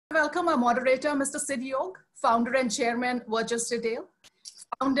welcome our moderator, Mr. Sid Yog, founder and chairman, Virtuous Retail,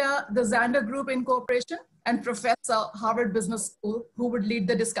 founder, the Xander Group Incorporation, and professor, Harvard Business School, who would lead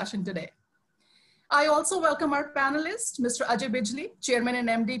the discussion today. I also welcome our panelists, Mr. Ajay Bijli, chairman and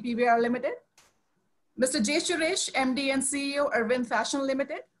MD, PVR Limited, Mr. J. Suresh, MD and CEO, Arvind Fashion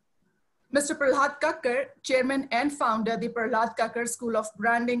Limited, Mr. Prahlad Kakkar, chairman and founder, the Prahlad Kakkar School of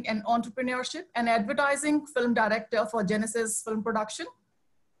Branding and Entrepreneurship and Advertising, film director for Genesis Film Production,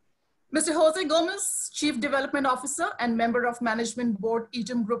 Mr. Jose Gomez, chief development officer and member of management board,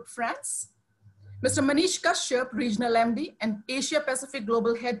 Eaton Group France, Mr. Manish Kashyap, regional MD and Asia Pacific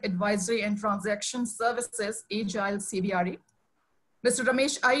Global Head Advisory and Transaction Services, Agile CBRE, Mr.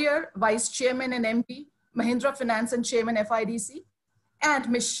 Ramesh Iyer, vice chairman and MD, Mahindra Finance and chairman, FIDC, and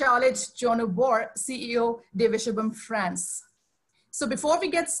Ms. Charlotte Jonobor, CEO, Devishubham France. So before we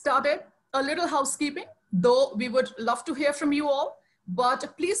get started, a little housekeeping, though we would love to hear from you all,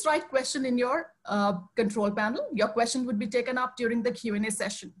 but please write question in your control panel. Your question would be taken up during the Q&A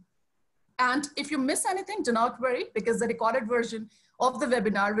session. And if you miss anything, do not worry, because the recorded version of the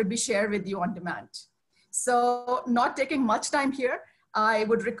webinar will be shared with you on demand. So not taking much time here, I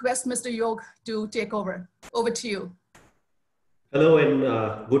would request Mr. Yog to take over. Over to you. Hello and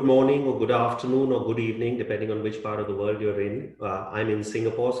good morning or good afternoon or good evening, depending on which part of the world you're in. I'm in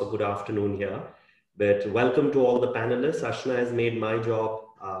Singapore, so good afternoon here. But welcome to all the panelists. Ashna has made my job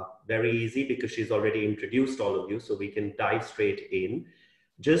very easy because she's already introduced all of you, so we can dive straight in.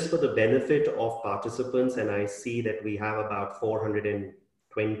 Just for the benefit of participants, and I see that we have about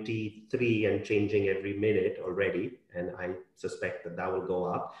 423 and changing every minute already, and I suspect that that will go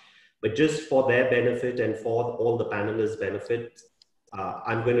up. But just for their benefit and for all the panelists' benefit,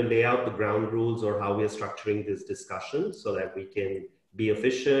 I'm going to lay out the ground rules or how we are structuring this discussion so that we can be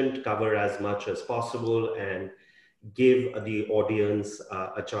efficient, cover as much as possible, and give the audience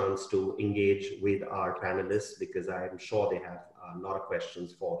a chance to engage with our panelists, because I'm sure they have a lot of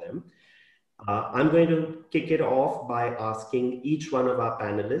questions for them. I'm going to kick it off by asking each one of our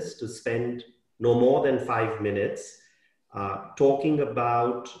panelists to spend no more than 5 minutes talking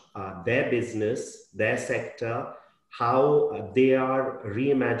about their business, their sector, how they are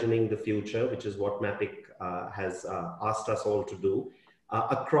reimagining the future, which is what MAPIC has asked us all to do,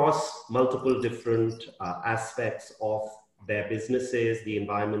 across multiple different aspects of their businesses, the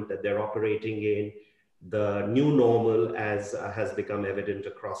environment that they're operating in, the new normal as has become evident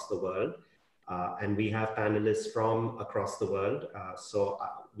across the world. And we have panelists from across the world. So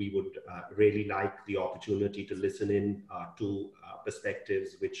we would really like the opportunity to listen in to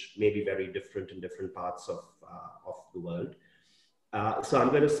perspectives which may be very different in different parts of the world. So I'm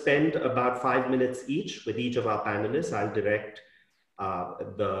going to spend about 5 minutes each with each of our panelists. I'll direct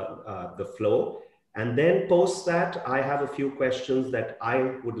the flow. And then post that, I have a few questions that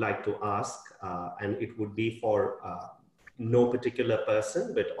I would like to ask, and it would be for no particular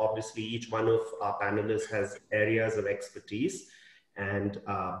person, but obviously each one of our panelists has areas of expertise, and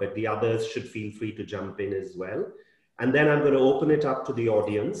but the others should feel free to jump in as well. And then I'm going to open it up to the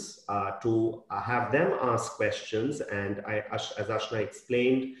audience to have them ask questions. And as Ashna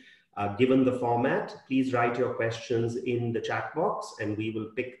explained, given the format, please write your questions in the chat box and we will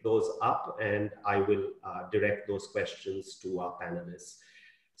pick those up and I will direct those questions to our panelists.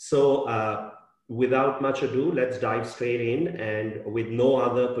 So without much ado, let's dive straight in, and with no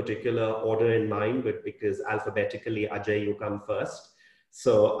other particular order in mind, but because alphabetically, Ajay, you come first.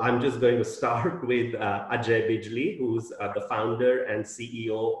 So I'm just going to start with Ajay Bijli, who's the founder and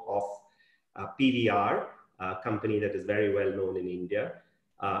CEO of PVR, a company that is very well known in India.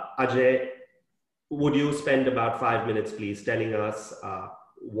 Ajay, would you spend about 5 minutes, please, telling us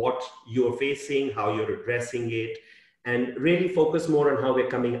what you're facing, how you're addressing it, and really focus more on how we're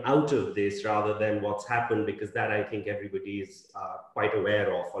coming out of this rather than what's happened, because that I think everybody is quite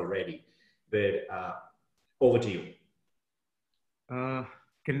aware of already. But over to you.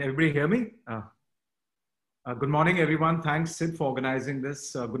 Can everybody hear me? Good morning, everyone. Thanks, Sid, for organizing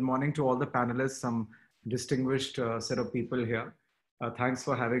this. Good morning to all the panelists, some distinguished set of people here. Thanks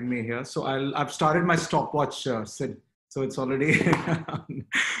for having me here. So I've started my stopwatch, Sid. So it's already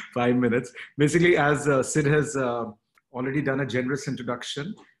 5 minutes. Basically, as Sid has already done a generous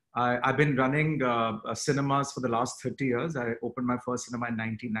introduction, I've been running cinemas for the last 30 years. I opened my first cinema in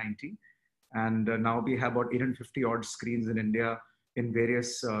 1990. And now we have about 850 odd screens in India in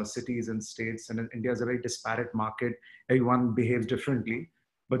various cities and states. And India is a very disparate market. Everyone behaves differently.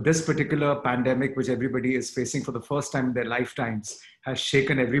 But this particular pandemic, which everybody is facing for the first time in their lifetimes, has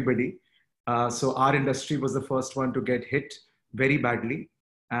shaken everybody. So our industry was the first one to get hit very badly.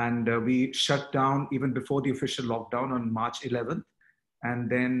 And we shut down even before the official lockdown on March 11th. And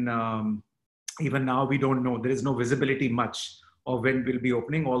then even now, we don't know. There is no visibility much of when we'll be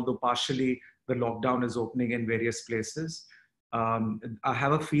opening, although partially the lockdown is opening in various places. I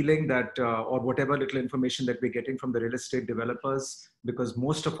have a feeling that, or whatever little information that we're getting from the real estate developers, because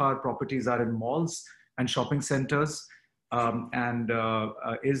most of our properties are in malls and shopping centers,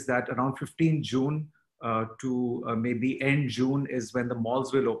 is that around 15 June to maybe end June is when the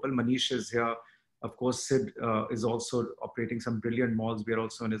malls will open. Manish is here. Of course, Sid is also operating some brilliant malls. We are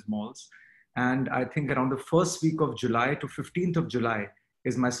also in his malls. And I think around the first week of July to 15th of July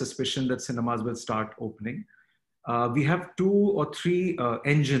is my suspicion that cinemas will start opening. We have 2 or 3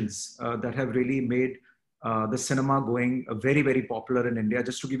 engines that have really made the cinema going very, very popular in India.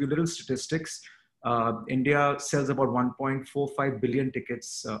 Just to give you little statistics, India sells about 1.45 billion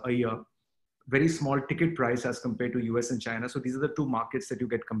tickets a year. Very small ticket price as compared to US and China. So these are the 2 markets that you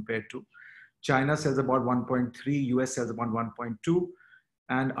get compared to. China sells about 1.3, US sells about 1.2,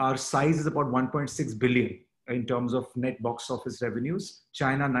 and our size is about 1.6 billion in terms of net box office revenues.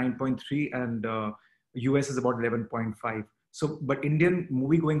 China 9.3 and US is about 11.5. So, but Indian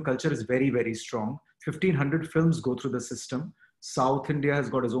movie going culture is very, very strong. 1,500 films go through the system. South India has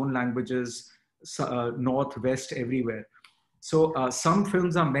got its own languages, North, West, everywhere. So some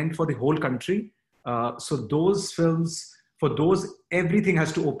films are meant for the whole country. So those films, for those, everything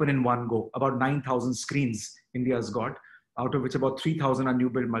has to open in one go. About 9,000 screens India's got, out of which about 3,000 are new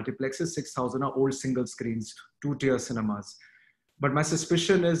build multiplexes, 6,000 are old single screens, 2-tier cinemas. But my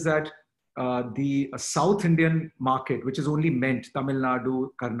suspicion is that the South Indian market, which is only meant Tamil Nadu,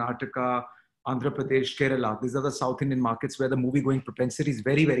 Karnataka, Andhra Pradesh, Kerala, these are the South Indian markets where the movie going propensity is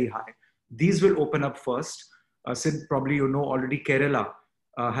very, very high. These will open up first. Sid, probably you know already Kerala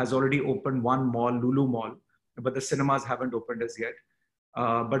has already opened 1 mall, Lulu Mall, but the cinemas haven't opened as yet.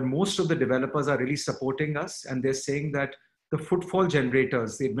 But most of the developers are really supporting us, and they're saying that the footfall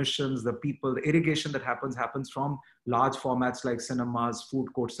generators, the admissions, the people, the irrigation that happens from large formats like cinemas, food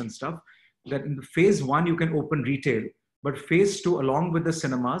courts and stuff, that in phase 1, you can open retail, but phase 2, along with the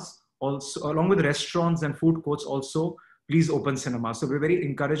cinemas, also along with restaurants and food courts, also please open cinemas. So we're very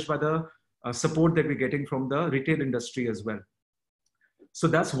encouraged by the support that we're getting from the retail industry as well. So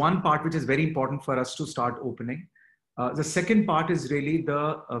that's one part which is very important for us to start opening. The second part is really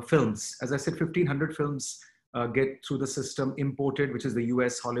the films. As I said, 1,500 films get through the system imported, which is the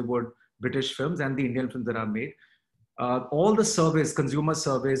US, Hollywood, British films, and the Indian films that are made. All the surveys, consumer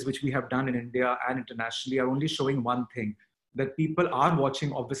surveys, which we have done in India and internationally, are only showing one thing, that people are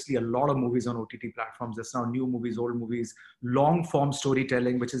watching obviously a lot of movies on OTT platforms. There's now new movies, old movies, long form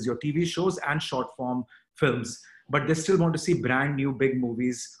storytelling, which is your TV shows and short form films. But they still want to see brand new big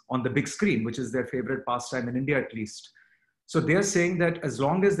movies on the big screen, which is their favorite pastime in India at least. So they're saying that as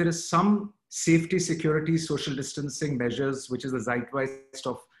long as there is some safety, security, social distancing measures, which is the zeitgeist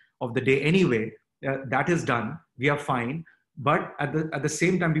of the day anyway, that is done, we are fine. But at the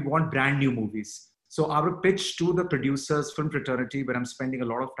same time, we want brand new movies. So our pitch to the producers, film fraternity, where I'm spending a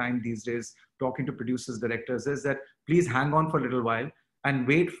lot of time these days talking to producers, directors, is that please hang on for a little while and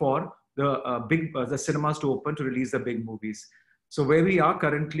wait for the cinemas to open to release the big movies. So where we are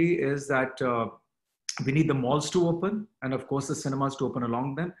currently is that we need the malls to open, and of course the cinemas to open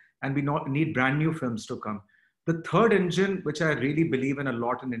along them, and we need brand new films to come. The third engine, which I really believe in a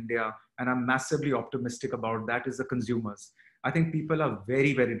lot in India, and I'm massively optimistic about that, is the consumers. I think people are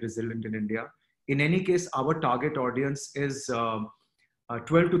very, very resilient in India. In any case, our target audience is 12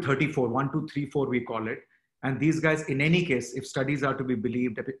 to 34, 1, 2, 3, 4, we call it. And these guys, in any case, if studies are to be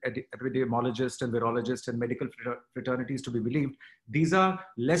believed, epidemiologists and virologists and medical fraternities to be believed, these are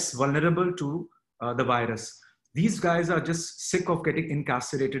less vulnerable to the virus. These guys are just sick of getting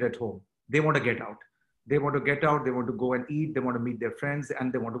incarcerated at home. They want to get out. They want to get out. They want to go and eat. They want to meet their friends,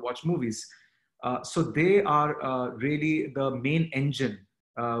 and they want to watch movies. So they are really the main engine,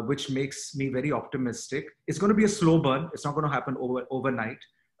 which makes me very optimistic. It's going to be a slow burn. It's not going to happen overnight.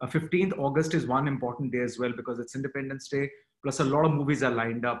 15th August is one important day as well, because it's Independence Day, plus a lot of movies are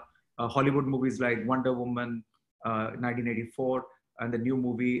lined up. Hollywood movies like Wonder Woman, 1984, and the new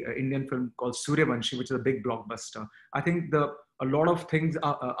movie, Indian film called Suryavanshi, which is a big blockbuster. I think a lot of things,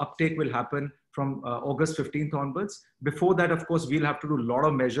 uptake will happen from August 15th onwards. Before that, of course, we'll have to do a lot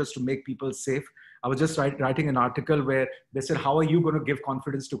of measures to make people safe. I was just writing an article where they said, how are you going to give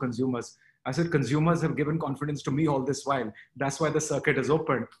confidence to consumers? I said, consumers have given confidence to me all this while. That's why the circuit is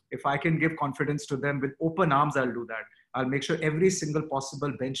open. If I can give confidence to them with open arms, I'll do that. I'll make sure every single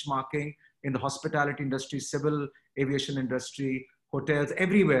possible benchmarking in the hospitality industry, civil aviation industry, hotels,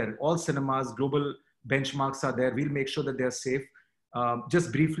 everywhere, all cinemas, global benchmarks are there. We'll make sure that they're safe.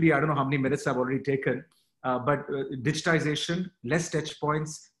 Just briefly, I don't know how many minutes I've already taken, but digitization, less touch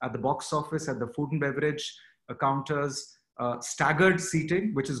points at the box office, at the food and beverage counters, staggered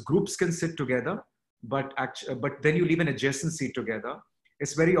seating, which is groups can sit together, but then you leave an adjacent seat together.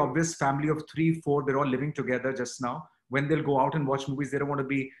 It's very obvious, family of 3, 4, they're all living together just now. When they'll go out and watch movies, they don't want to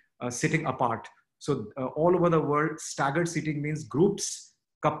be sitting apart. So all over the world, staggered seating means groups,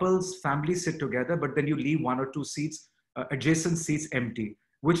 couples, families sit together, but then you leave 1 or 2 seats, adjacent seats empty,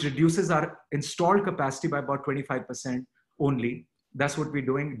 which reduces our installed capacity by about 25% only. That's what we're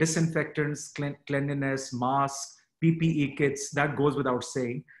doing. Disinfectants, cleanliness, masks, PPE kits, that goes without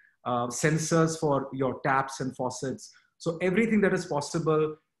saying. Sensors for your taps and faucets. So everything that is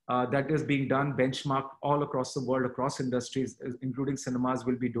possible that is being done, benchmark all across the world, across industries, including cinemas,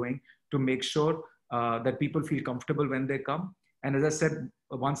 will be doing to make sure that people feel comfortable when they come. And as I said,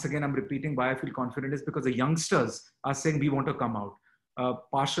 once again, I'm repeating why I feel confident is because the youngsters are saying we want to come out.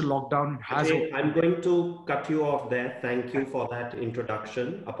 Partial lockdown has... I'm going to cut you off there. Thank you for that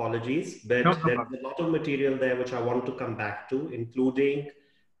introduction. Apologies, but No, there's a lot of material there which I want to come back to, including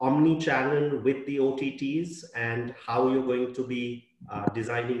omni-channel with the OTTs and how you're going to be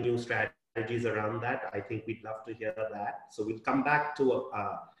designing new strategies around that. I think we'd love to hear that. So we'll come back to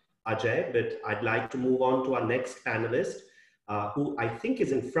Ajay, but I'd like to move on to our next panelist, who I think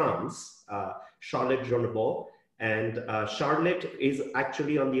is in France, Charlotte Jonnebaugh. And Charlotte is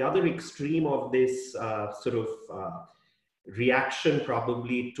actually on the other extreme of this reaction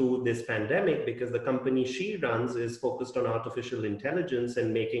probably to this pandemic, because the company she runs is focused on artificial intelligence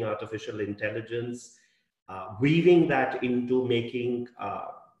and making artificial intelligence, weaving that into making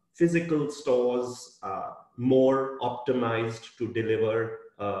physical stores more optimized to deliver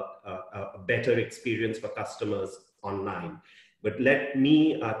a better experience for customers online. But let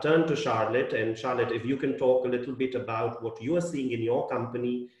me turn to Charlotte. And Charlotte, if you can talk a little bit about what you are seeing in your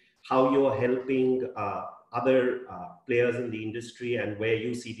company, how you're helping other players in the industry, and where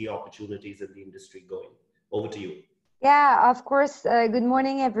you see the opportunities in the industry going. Over to you. Yeah, of course. Good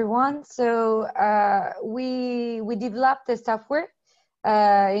morning, everyone. So we developed a software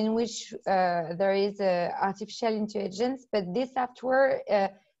in which there is artificial intelligence, but this software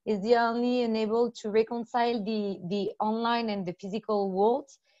is the only enabled to reconcile the online and the physical world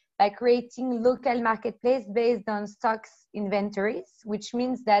by creating local marketplace based on stocks inventories, which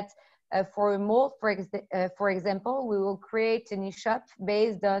means that for a mall, for example, we will create an e-shop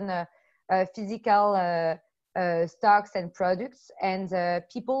based on physical stocks and products, and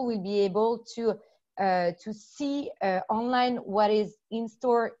people will be able to see online what is in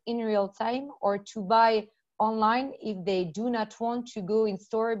store in real time, or to buy online if they do not want to go in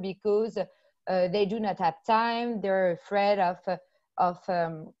store because they do not have time, they're afraid of the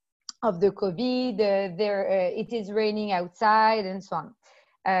COVID, it is raining outside, and so on.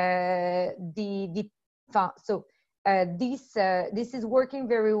 This is working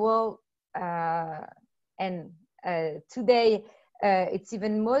very well, and today it's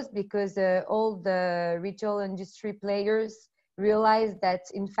even most because all the retail industry players realize that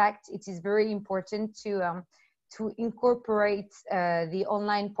in fact it is very important to incorporate the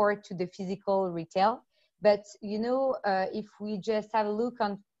online part to the physical retail. But you know, if we just have a look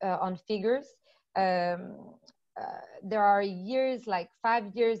on figures, there are years, like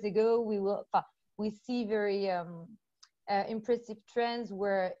 5 years ago, we see very impressive trends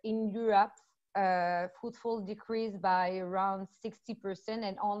where in Europe footfall decreased by around 60%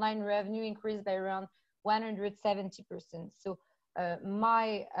 and online revenue increased by around 170%. So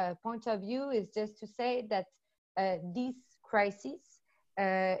my point of view is just to say that this crisis,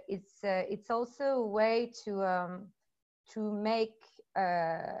 it's also a way to make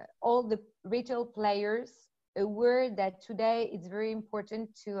all the retail players aware that today it's very important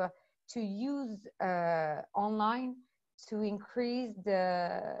to use online to increase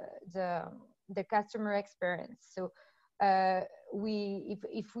the customer experience. So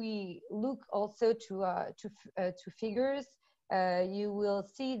if we look also to figures, you will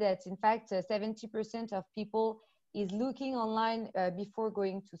see that in fact 70% of people is looking online before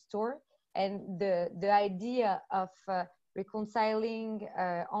going to store, and the idea of reconciling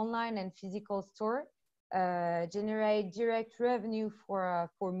online and physical store generate direct revenue for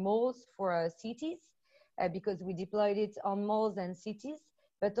malls, for cities, because we deployed it on malls and cities,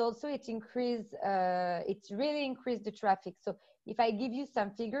 but also it really increased the traffic. So if I give you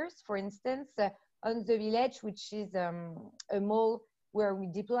some figures, for instance, on the Village, which is a mall where we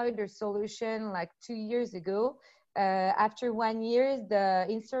deployed our solution like 2 years ago, after 1 year, the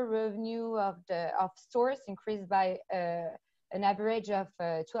in-store revenue of stores increased by an average of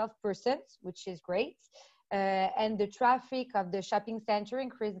 12%, which is great. And the traffic of the shopping center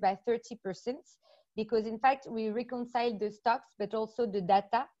increased by 30%. because in fact we reconcile the stocks, but also the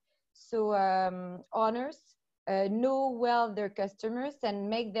data. So owners know well their customers and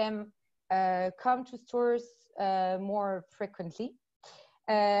make them come to stores more frequently.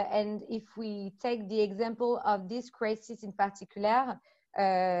 And if we take the example of this crisis in particular,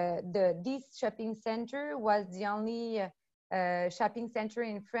 this shopping center was the only shopping center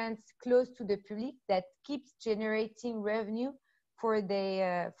in France close to the public that keeps generating revenue for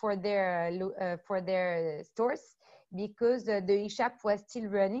their stores, because the e-shop was still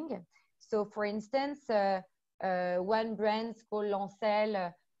running. So for instance, one brand called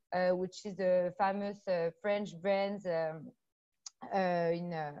Lancel, which is a famous French brand,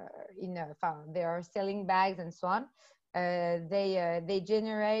 they are selling bags and so on. They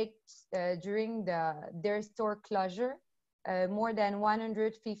generate during their store closure more than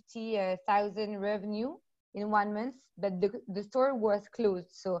 150,000 revenue in 1 month, but the store was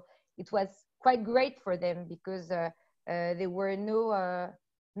closed. So it was quite great for them, because there were no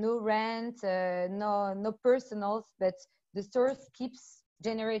rent, no personals, but the store keeps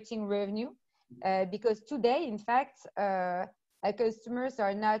generating revenue, because today, in fact, customers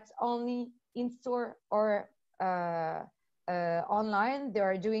are not only in store or online, they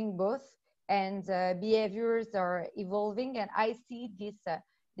are doing both, and behaviors are evolving. And I see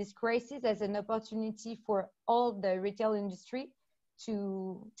this crisis as an opportunity for all the retail industry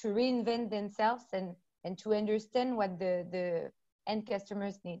to reinvent themselves and to understand what the end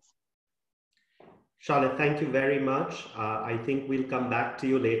customers needs. Charlotte, thank you very much. I think we'll come back to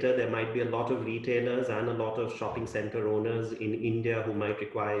you later. There might be a lot of retailers and a lot of shopping center owners in India who might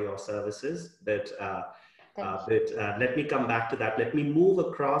require your services, but let me come back to that. Let me move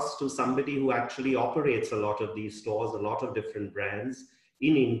across to somebody who actually operates a lot of these stores, a lot of different brands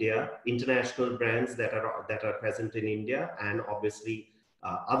in India, international brands that are present in India, and obviously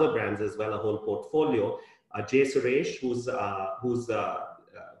other brands as well, a whole portfolio. Jay Suresh, who's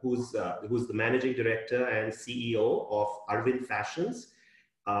the managing director and CEO of Arvind Fashions.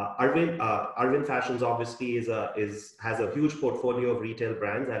 Arvind Fashions obviously has a huge portfolio of retail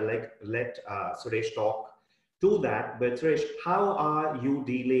brands. I'll let Suresh talk to that. But Suresh, how are you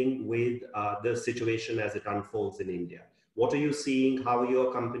dealing with the situation as it unfolds in India? What are you seeing? How are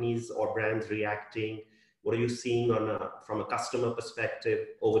your companies or brands reacting? What are you seeing from a customer perspective?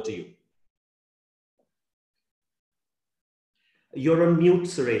 Over to you. You're on mute,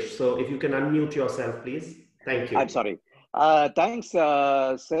 Suresh. So if you can unmute yourself, please. Thank you. I'm sorry. Thanks,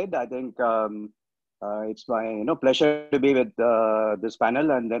 Sid. I think it's my pleasure to be with this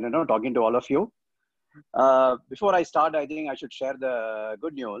panel and then talking to all of you. Before I start, I think I should share the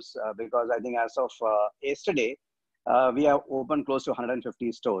good news because I think as of yesterday, we have opened close to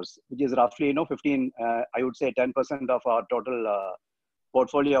 150 stores, which is roughly 15. I would say 10% of our total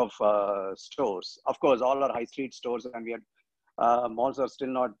portfolio of stores. Of course, all our high street stores and we are malls are still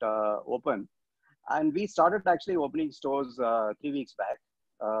not open. And we started actually opening stores 3 weeks back.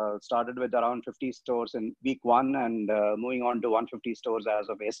 Started with around 50 stores in week 1 and moving on to 150 stores as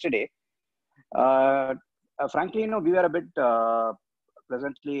of yesterday. Frankly, we were a bit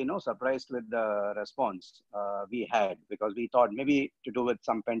pleasantly, surprised with the response we had, because we thought maybe to do with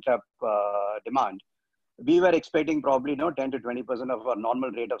some pent-up demand. We were expecting probably 10 to 20% of our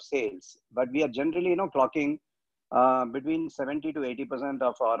normal rate of sales, but we are generally clocking between 70 to 80%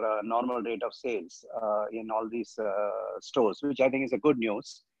 of our normal rate of sales in all these stores, which I think is a good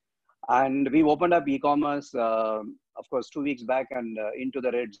news. And we opened up e-commerce, of course, 2 weeks back and into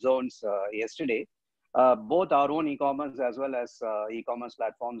the red zones yesterday. Both our own e-commerce as well as e-commerce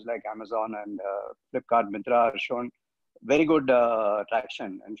platforms like Amazon and Flipkart, Myntra are shown very good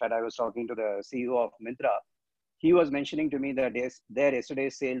traction. In fact, I was talking to the CEO of Myntra. He was mentioning to me that their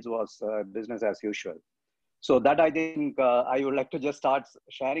yesterday's sales was business as usual. So that I think I would like to just start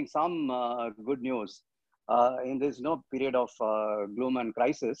sharing some good news in this period of gloom and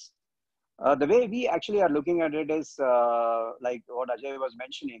crisis. The way we actually are looking at it is like what Ajay was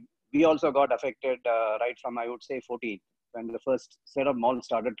mentioning. We also got affected right from, I would say, 14, when the first set of malls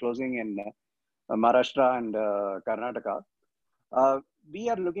started closing in Maharashtra and Karnataka. We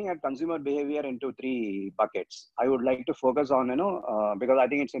are looking at consumer behavior into 3 buckets. I would like to focus on, because I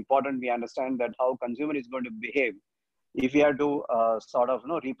think it's important we understand that how consumer is going to behave if we have to sort of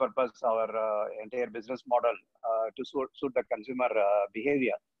repurpose our entire business model to suit the consumer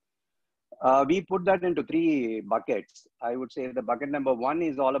behavior. We put that into 3 buckets. I would say the bucket number 1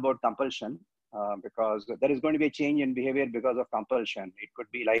 is all about compulsion, because there is going to be a change in behavior because of compulsion. It could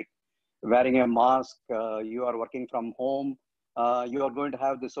be like wearing a mask, you are working from home, you are going to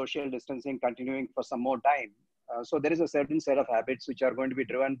have the social distancing continuing for some more time. So there is a certain set of habits which are going to be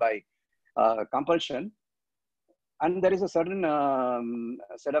driven by compulsion. And there is a certain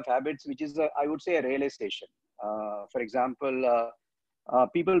set of habits, which is, I would say, a realization. For example,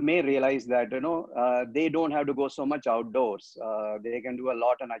 people may realize that, they don't have to go so much outdoors. They can do a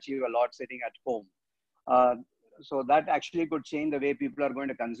lot and achieve a lot sitting at home. So that actually could change the way people are going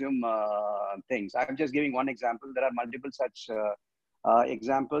to consume things. I'm just giving one example. There are multiple such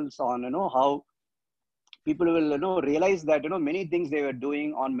examples on, how people will, realize that, many things they were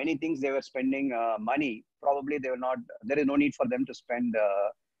doing, on many things they were spending money. Probably they were not, there is no need for them to spend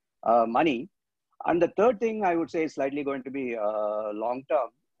money. And the third thing I would say is slightly going to be long term,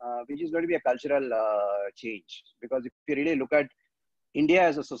 which is going to be a cultural change. Because if you really look at India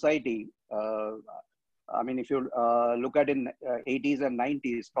as a society, I mean, if you look at in 80s and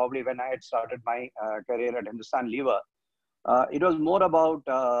 90s, probably when I had started my career at Hindustan Lever, it was more about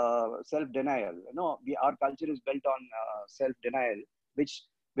self-denial. Our culture is built on self-denial, which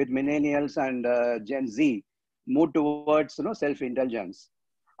with millennials and Gen Z move towards self-indulgence.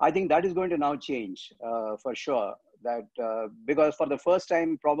 I think that is going to now change for sure. That because for the first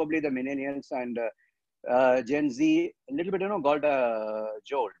time, probably the millennials and Gen Z a little bit got a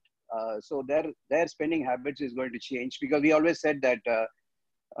jolt. So their spending habits is going to change, because we always said that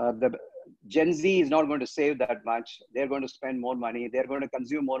the Gen Z is not going to save that much. They're going to spend more money. They're going to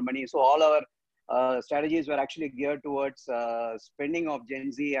consume more money. So all our strategies were actually geared towards spending of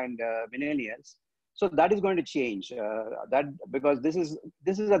Gen Z and millennials. So that is going to change. Because this is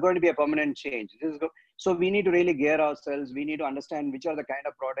going to be a permanent change. So we need to really gear ourselves. We need to understand which are the kind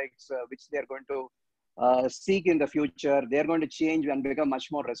of products which they're going to seek in the future. They're going to change and become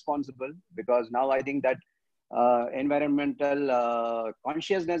much more responsible, because now I think that environmental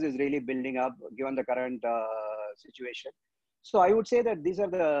consciousness is really building up given the current situation. So I would say that these are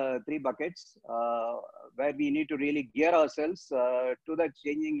the three buckets where we need to really gear ourselves to the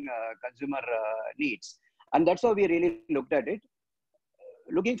changing consumer needs. And that's how we really looked at it.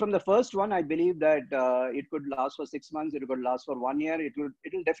 Looking from the first one, I believe that it could last for 6 months. It could last for 1 year. It will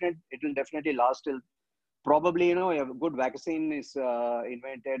definitely last till probably, a good vaccine is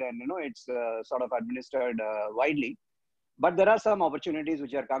invented and, it's sort of administered widely. But there are some opportunities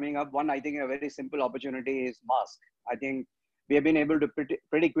which are coming up. One, I think a very simple opportunity is mask. I think we have been able to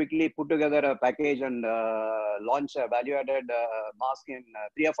pretty quickly put together a package and launch a value-added mask in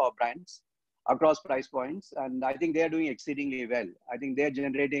 3 of our brands across price points. And I think they are doing exceedingly well. I think they're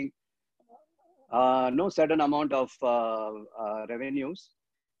generating no certain amount of revenues.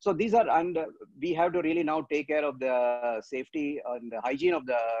 So these are, and we have to really now take care of the safety and the hygiene of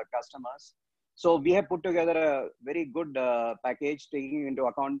the customers. So we have put together a very good package, taking into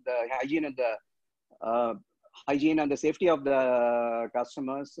account the hygiene and the safety of the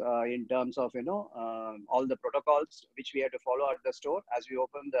customers in terms of, all the protocols which we have to follow at the store as we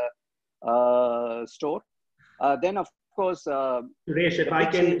open the store. Then of course, Suresh, if I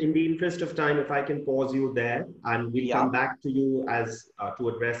can, in the interest of time, if I can pause you there, and we'll come back to you as to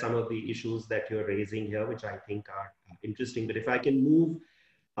address some of the issues that you're raising here, which I think are interesting. But if I can move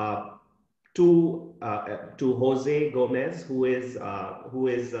to Jose Gomez, who is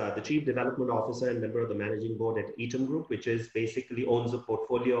the Chief Development Officer and member of the Managing Board at Eaton Group, which is basically owns a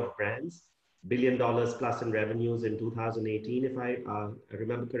portfolio of brands, $1 billion plus in revenues in 2018, if I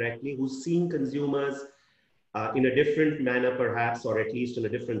remember correctly, who's seeing consumers in a different manner, perhaps, or at least in a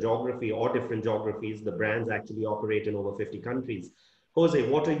different geography or different geographies. The brands actually operate in over 50 countries. Jose,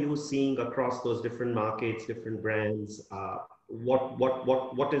 what are you seeing across those different markets, different brands?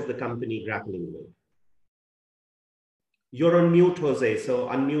 What is the company grappling with? You're on mute, Jose, so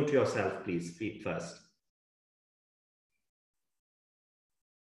unmute yourself, please, first.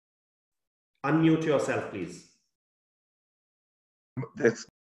 Unmute yourself, please.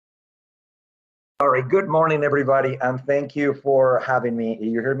 Sorry, good morning, everybody, and thank you for having me.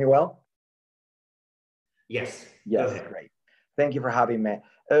 You hear me well? Yes. Yes, great. Thank you for having me.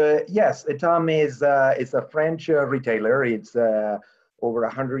 Yes, Etam is a French retailer. It's over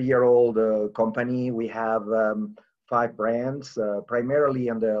 100-year-old company. We have 5 brands, primarily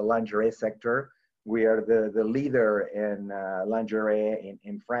in the lingerie sector. We are the leader in lingerie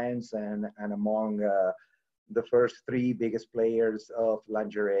in France and among the first 3 biggest players of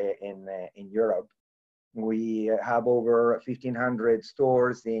lingerie in Europe. We have over 1,500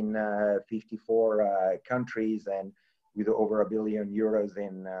 stores in 54 countries and with over €1 billion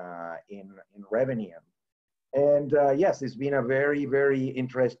in revenue. And yes, it's been a very, very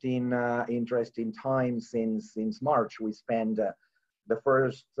interesting time since March. We spent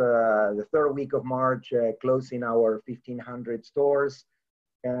the third week of March closing our 1,500 stores.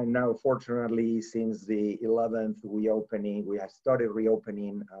 And now, fortunately, since the 11th, we have started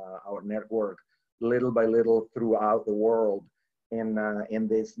reopening our network little by little throughout the world in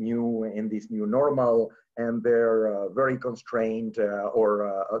this new normal, and they're very constrained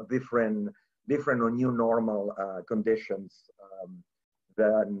or different or new normal conditions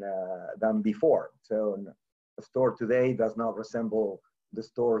than before. So a store today does not resemble the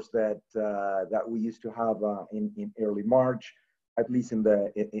stores that we used to have in early March, at least in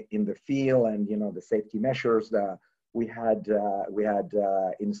the field, and the safety measures that we had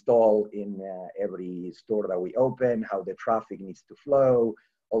installed in every store that we open, how the traffic needs to flow,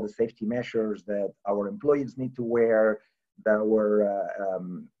 all the safety measures that our employees need to wear, that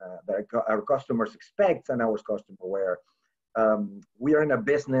our customers expect and our customers wear. We are in a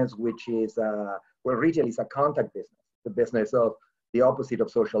business which is where retail is a contact business, the business of the opposite of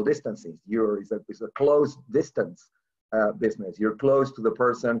social distancing. It's a close distance business. You're close to the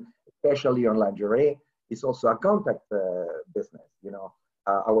person, especially on lingerie. It's also a contact business.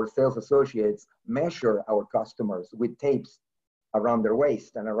 Our sales associates measure our customers with tapes around their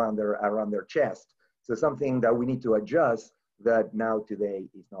waist and around their chest. So something that we need to adjust that now today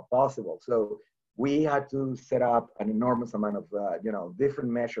is not possible. So we had to set up an enormous amount of different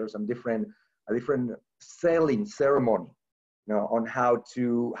measures and different selling ceremony, on how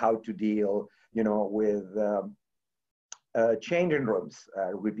to deal with changing rooms.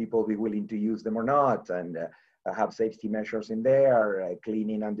 Will people be willing to use them or not? And have safety measures in there,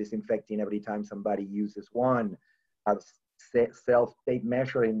 cleaning and disinfecting every time somebody uses one. Have self-tape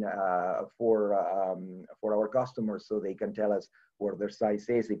measuring for our customers, so they can tell us where their size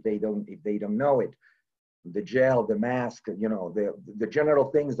is if they don't know it. The gel, the mask, the general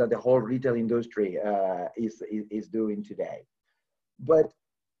things that the whole retail industry is doing today. But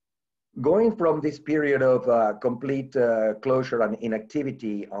going from this period of complete closure and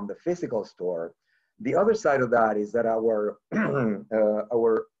inactivity on the physical store, the other side of that is that our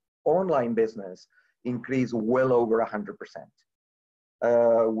our online business increased well over 100%.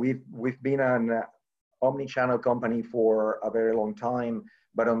 We've been an omni-channel company for a very long time,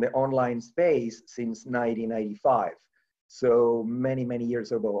 but on the online space since 1995. So many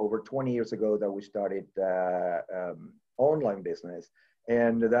years ago, over 20 years ago, that we started online business,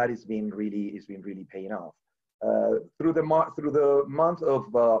 and that has been really paying off. Through the month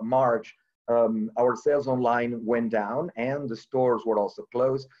of March, our sales online went down, and the stores were also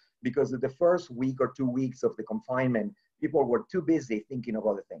closed, because the first week or 2 weeks of the confinement, people were too busy thinking of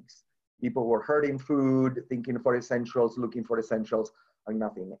other things. People were hurting food, thinking for essentials, looking for essentials, and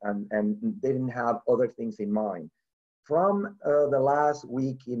nothing, and they didn't have other things in mind. From the last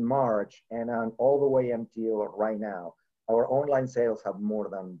week in March and all the way until right now, our online sales have more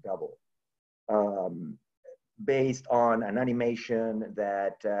than doubled. Based on an animation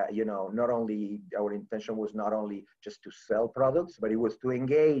that, not only, our intention was not only just to sell products, but it was to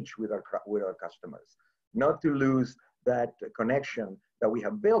engage with our customers, not to lose that connection that we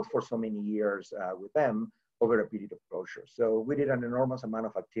have built for so many years with them over a period of closure. So we did an enormous amount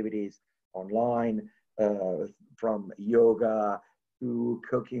of activities online, from yoga to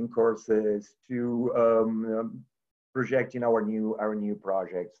cooking courses to projecting our new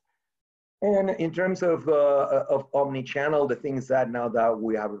projects. And in terms of omni-channel, the things that now that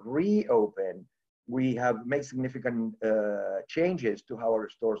we have reopened, we have made significant changes to how our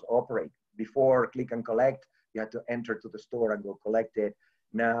stores operate. Before click and collect, you had to enter to the store and go collect it.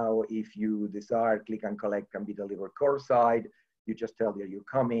 Now, if you desire, click and collect can be delivered curbside. You just tell them you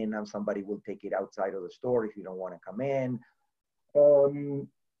come in, and somebody will take it outside of the store if you don't want to come in. So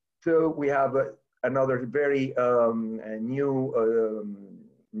we have another very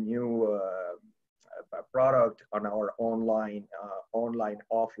new product on our online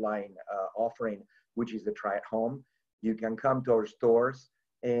offline offering, which is the try at home. You can come to our stores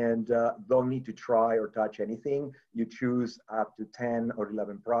and don't need to try or touch anything. You choose up to 10 or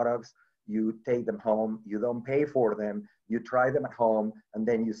 11 products. You take them home. You don't pay for them. You try them at home, and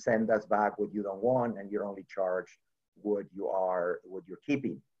then you send us back what you don't want, and you're only charged what you're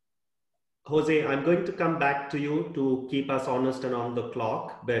keeping. Jose, I'm going to come back to you to keep us honest and on the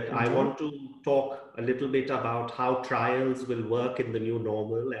clock, but I want to talk a little bit about how trials will work in the new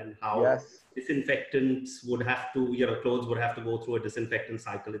normal, and how disinfectants would have to, clothes would have to go through a disinfectant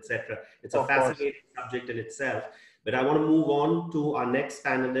cycle, etc. It's a fascinating subject in itself. But I want to move on to our next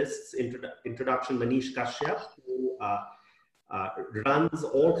panelist's introduction, Manish Kashyap, who runs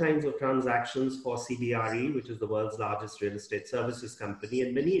all kinds of transactions for CBRE, which is the world's largest real estate services company.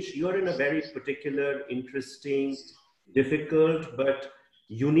 And Manish, you're in a very particular, interesting, difficult, but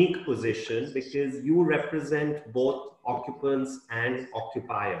unique position because you represent both occupants and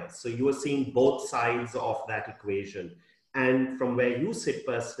occupiers. So you are seeing both sides of that equation. And from where you sit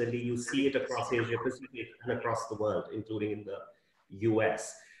personally, you see it across Asia Pacific and across the world, including in the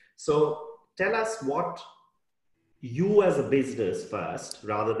US. So tell us what you as a business first,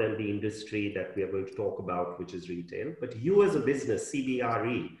 rather than the industry that we are going to talk about, which is retail, but you as a business,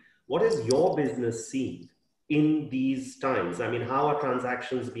 CBRE, what is your business seen in these times? I mean, how are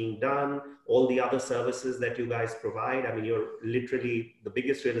transactions being done? All the other services that you guys provide. I mean, you're literally the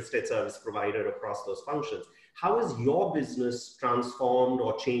biggest real estate service provider across those functions. How is your business transformed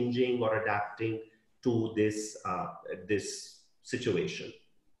or changing or adapting to this, this situation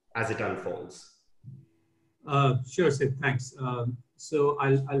as it unfolds? Sure, Sid, thanks. So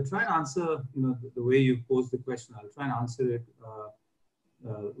I'll try and answer, the way you posed the question. I'll try and answer it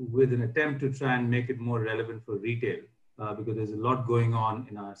with an attempt to try and make it more relevant for retail, because there's a lot going on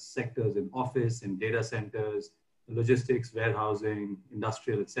in our sectors, in office, in data centers, logistics, warehousing,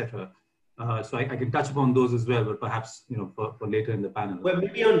 industrial, etc. So I can touch upon those as well, but perhaps for later in the panel. Well,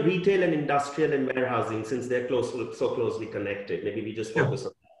 maybe on retail and industrial and warehousing, since they're so closely connected. Maybe we just focus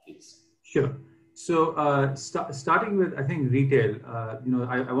on that, please. Sure. So starting with, I think, retail,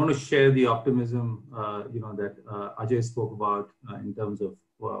 I want to share the optimism, that Ajay spoke about in terms of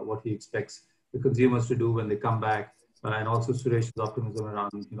what he expects the consumers to do when they come back, and also Suresh's optimism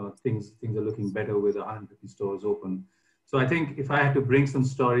around, things are looking better with 150 stores open. So I think if I had to bring some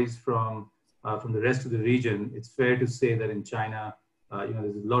stories from the rest of the region, it's fair to say that in China,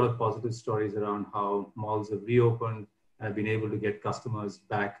 there's a lot of positive stories around how malls have reopened and have been able to get customers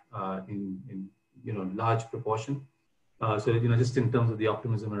back in large proportion. So, just in terms of the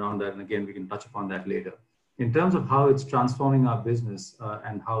optimism around that, and again, we can touch upon that later. In terms of how it's transforming our business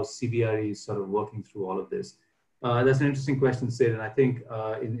and how CBRE is sort of working through all of this, that's an interesting question, Sid. And I think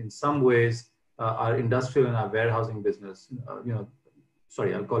in some ways, our industrial and our warehousing business,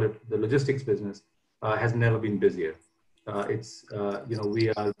 I'll call it the logistics business, has never been busier. We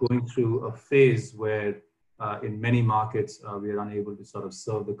are going through a phase where in many markets, we are unable to sort of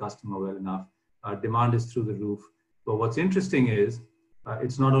serve the customer well enough. Demand is through the roof. But what's interesting is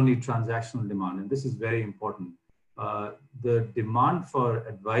it's not only transactional demand, and this is very important. The demand for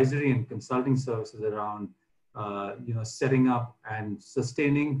advisory and consulting services around, setting up and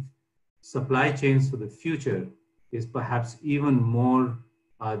sustaining supply chains for the future is perhaps even more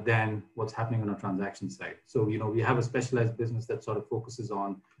than what's happening on a transaction side. So, we have a specialized business that sort of focuses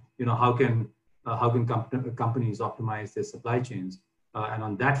on, how can companies optimize their supply chains? And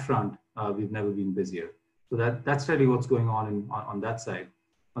on that front, we've never been busier. So that's really what's going on that side.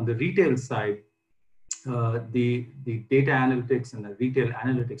 On the retail side, the data analytics and the retail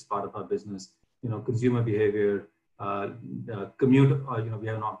analytics part of our business, consumer behavior, commute,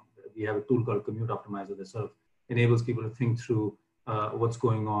 we have a tool called Commute Optimizer that sort of enables people to think through what's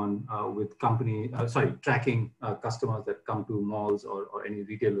going on with tracking customers that come to malls or any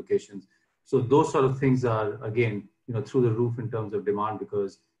retail locations. So those sort of things are, again, through the roof in terms of demand,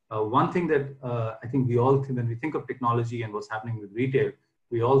 because one thing that I think we all, when we think of technology and what's happening with retail,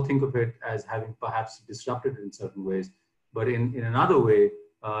 we all think of it as having perhaps disrupted it in certain ways. But in another way,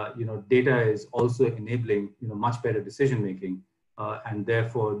 data is also enabling, much better decision making. And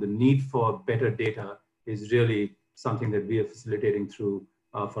therefore, the need for better data is really something that we are facilitating through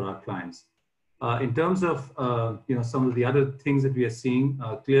for our clients. In terms of, some of the other things that we are seeing,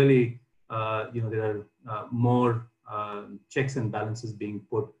 clearly, there are more checks and balances being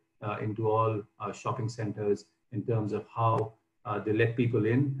put into all shopping centers in terms of how they let people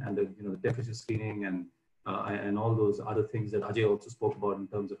in, and the temperature screening and all those other things that Ajay also spoke about in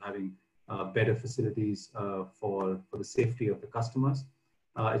terms of having better facilities for the safety of the customers.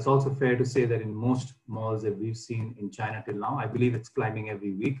 It's also fair to say that in most malls that we've seen in China till now, I believe it's climbing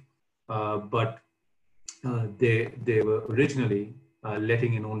every week, but they were originally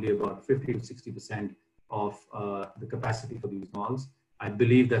letting in only about 50 to 60% of the capacity for these malls. I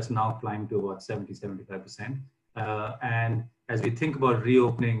believe that's now climbed to about 70, 75%. And as we think about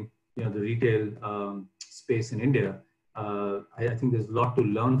reopening, the retail space in India, I think there's a lot to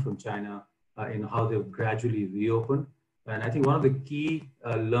learn from China in how they've gradually reopened. And I think one of the key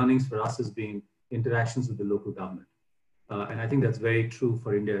learnings for us has been interactions with the local government. And I think that's very true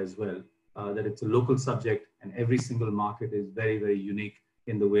for India as well, that it's a local subject and every single market is very, very unique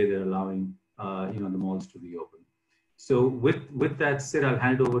in the way they're allowing the malls to reopen. So with that said, I'll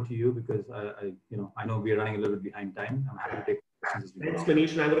hand it over to you because I know we're running a little bit behind time. I'm happy to take questions. Thanks,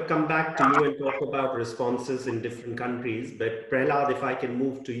 Manish. And I'm going to come back to you and talk about responses in different countries. But Prahlad, if I can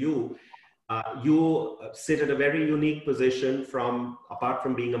move to you, You sit at a very unique position apart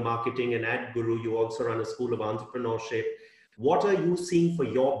from being a marketing and ad guru, you also run a school of entrepreneurship. What are you seeing for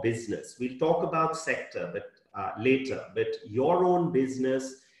your business? We'll talk about sector later, but your own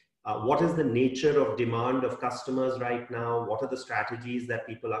business, what is the nature of demand of customers right now? What are the strategies that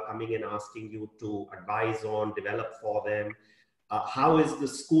people are coming in asking you to advise on, develop for them? How is the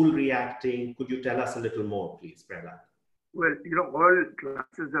school reacting? Could you tell us a little more, please, Prahlad? Well, all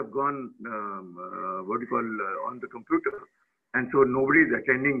classes have gone, on the computer. And so nobody is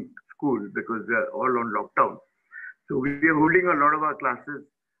attending school because they're all on lockdown. So we are holding a lot of our classes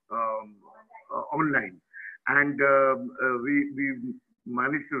online. And we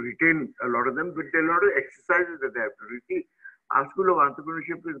managed to retain a lot of them, but there are a lot of exercises that they have to do. See, our School of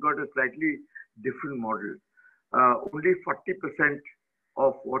Entrepreneurship has got a slightly different model. Only 40%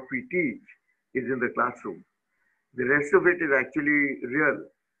 of what we teach is in the classroom. The rest of it is actually real.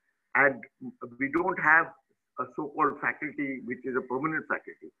 And we don't have a so-called faculty, which is a permanent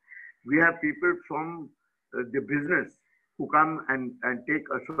faculty. We have people from the business who come and take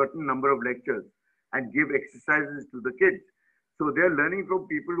a certain number of lectures and give exercises to the kids. So they're learning from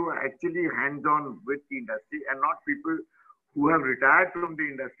people who are actually hands-on with the industry and not people who have retired from the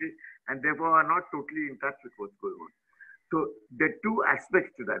industry and therefore are not totally in touch with what's going on. So there are two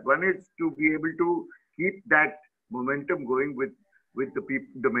aspects to that. One is to be able to keep that momentum going with the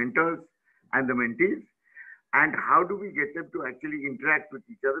people, the mentors and the mentees, and how do we get them to actually interact with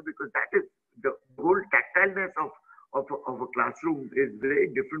each other, because that is the whole tactileness of a classroom is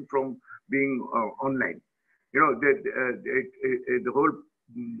very different from being online. The whole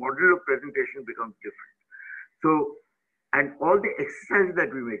model of presentation becomes different. So, and all the exercises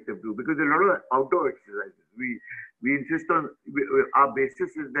that we make them do, because there are a lot of outdoor exercises. We insist on, our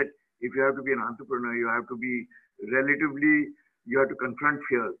basis is that if you have to be an entrepreneur, you have to be you have to confront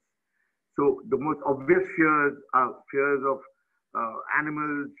fears. So the most obvious fears are fears of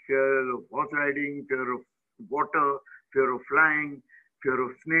animals, fear of horse riding, fear of water, fear of flying, fear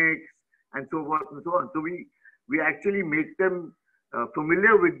of snakes, and so forth and so on. So we actually make them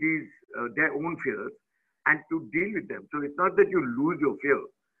familiar with these, their own fears, and to deal with them. So it's not that you lose your fear.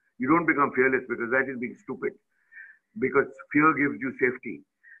 You don't become fearless, because that is being stupid, because fear gives you safety.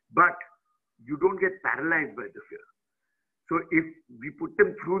 But you don't get paralyzed by the fear. So if we put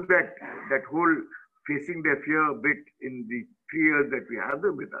them through that whole facing their fear bit in the 3 years that we have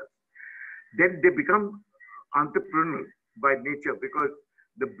them with us, then they become entrepreneurial by nature, because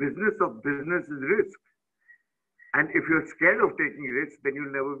the business of business is risk. And if you're scared of taking risks, then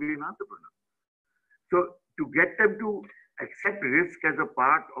you'll never be an entrepreneur. So to get them to accept risk as a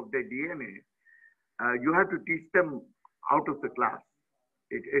part of their DNA, you have to teach them out of the class.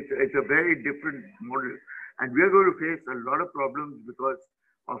 It's a very different model. And we are going to face a lot of problems because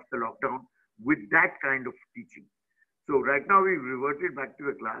of the lockdown with that kind of teaching. So right now we've reverted back to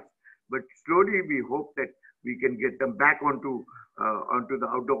the class, but slowly we hope that we can get them back onto the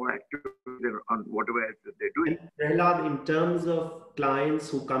outdoor activities on whatever else that they're doing. Prahlad, in terms of clients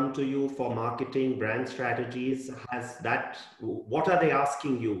who come to you for marketing, brand strategies, what are they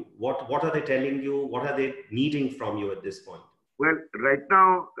asking you? What are they telling you? What are they needing from you at this point? Well, right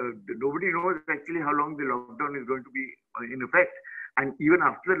now, nobody knows actually how long the lockdown is going to be in effect. And even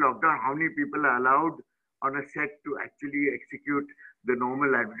after the lockdown, how many people are allowed on a set to actually execute the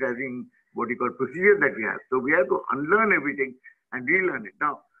normal advertising, procedures that we have. So we have to unlearn everything and relearn it.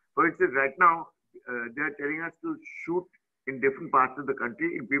 Now, for instance, right now, they're telling us to shoot in different parts of the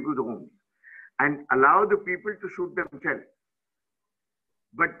country in people's homes and allow the people to shoot themselves.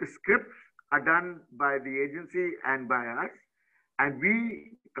 But the scripts are done by the agency and by us. And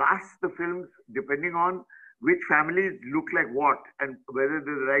we cast the films depending on which families look like what and whether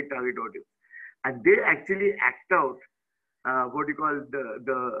they're the right target audience. And they actually act out the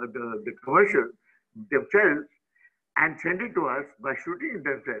commercial themselves and send it to us by shooting it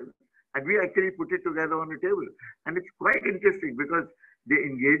themselves. And we actually put it together on a table. And it's quite interesting because the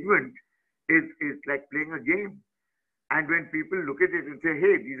engagement is like playing a game. And when people look at it and say,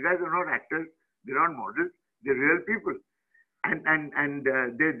 hey, these guys are not actors, they're not models, they're real people. And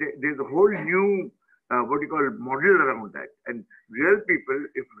there's a whole new model around that. And real people,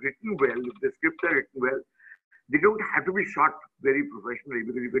 if written well, if the scripts are written well, they don't have to be shot very professionally,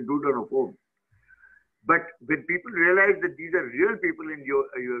 because you can do it on a phone. But when people realize that these are real people and your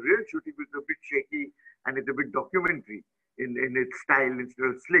real shooting is a bit shaky and it's a bit documentary in its style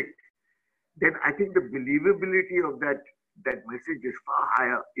instead of slick, then I think the believability of that message is far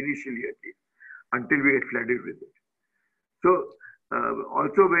higher initially, at least, until we get flooded with it. So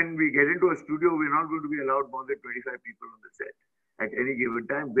also when we get into a studio, we're not going to be allowed more than 25 people on the set. at any given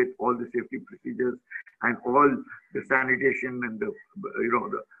time with all the safety procedures and all the sanitation and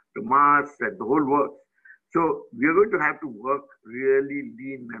the masks and the whole works. So we are going to have to work really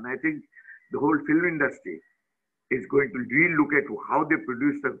lean, and I think the whole film industry is going to re-look at how they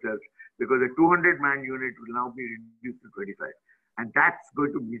produce themselves, because a 200-man unit will now be reduced to 25, and that's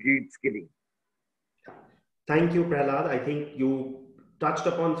going to need skilling. Thank you, Prahlad. I think you touched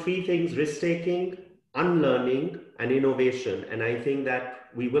upon three things: risk-taking, unlearning, and innovation. And I think that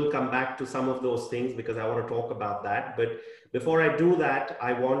we will come back to some of those things because I want to talk about that. But before I do that,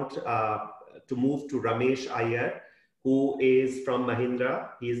 I want to move to Ramesh Iyer, who is from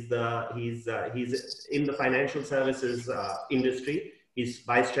Mahindra. He's in the financial services industry. He's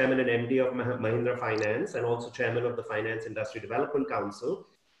Vice Chairman and MD of Mahindra Finance, and also Chairman of the Finance Industry Development Council.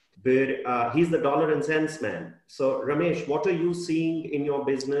 But he's the dollar and cents man. So Ramesh, what are you seeing in your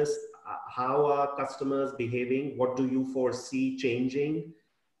business? How are customers behaving? What do you foresee changing?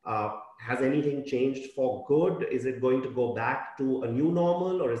 Has anything changed for good? Is it going to go back to a new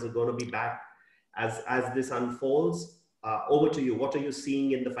normal, or is it going to be back as this unfolds? Over to you. What are you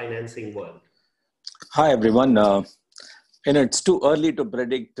seeing in the financing world? Hi, everyone. It's too early to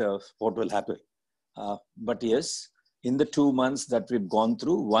predict what will happen. But yes, in the 2 months that we've gone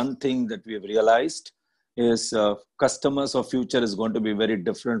through, one thing that we have realized is customers of future is going to be very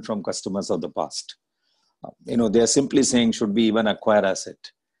different from customers of the past. They're simply saying, should we even acquire asset?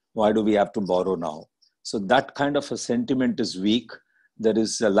 Why do we have to borrow now? So that kind of a sentiment is weak. There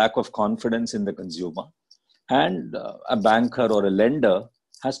is a lack of confidence in the consumer. And a banker or a lender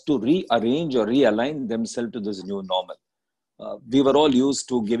has to rearrange or realign themselves to this new normal. We were all used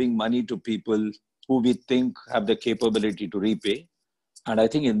to giving money to people who we think have the capability to repay. And I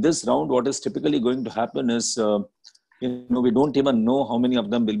think in this round, what is typically going to happen is, we don't even know how many of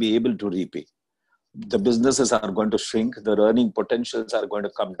them will be able to repay. The businesses are going to shrink, the earning potentials are going to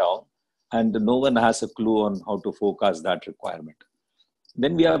come down, and no one has a clue on how to forecast that requirement.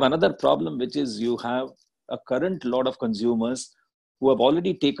 Then we have another problem, which is you have a current lot of consumers who have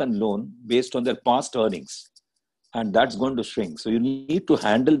already taken loan based on their past earnings, and that's going to shrink. So you need to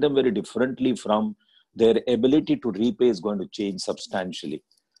handle them very differently from their ability to repay is going to change substantially.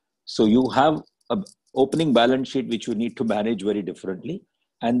 So you have an opening balance sheet, which you need to manage very differently.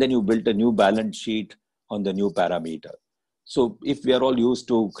 And then you build a new balance sheet on the new parameter. So if we are all used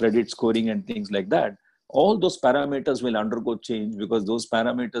to credit scoring and things like that, all those parameters will undergo change because those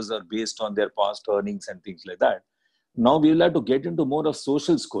parameters are based on their past earnings and things like that. Now we will have to get into more of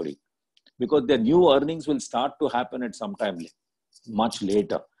social scoring because their new earnings will start to happen at some time much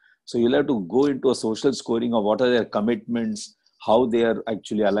later. So you'll have to go into a social scoring of what are their commitments, how they are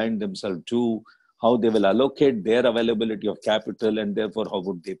actually aligned themselves to, how they will allocate their availability of capital, and therefore how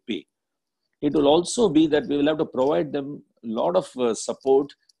would they pay. It will also be that we will have to provide them a lot of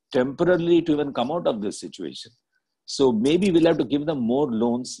support temporarily to even come out of this situation. So maybe we'll have to give them more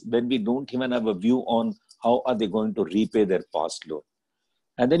loans when we don't even have a view on how are they going to repay their past loan.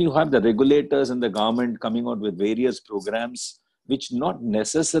 And then you have the regulators and the government coming out with various programs which not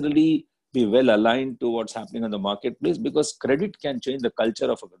necessarily be well aligned to what's happening in the marketplace, because credit can change the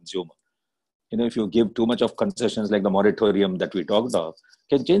culture of a consumer. If you give too much of concessions like the moratorium that we talked of,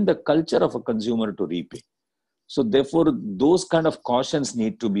 can change the culture of a consumer to repay. So therefore, those kind of cautions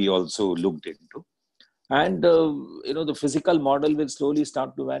need to be also looked into. And, the physical model will slowly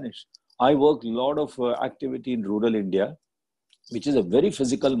start to vanish. I work a lot of activity in rural India, which is a very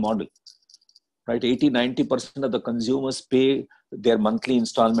physical model, right? 80-90% of the consumers pay their monthly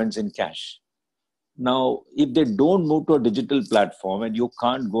installments in cash. Now, if they don't move to a digital platform and you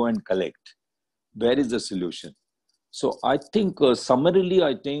can't go and collect, where is the solution? So I think summarily,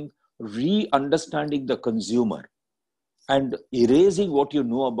 I think re-understanding the consumer and erasing what you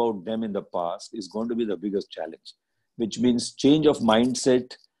know about them in the past is going to be the biggest challenge, which means change of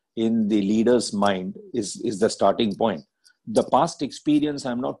mindset in the leader's mind is the starting point. The past experience,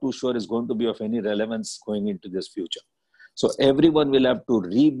 I'm not too sure is going to be of any relevance going into this future. So everyone will have to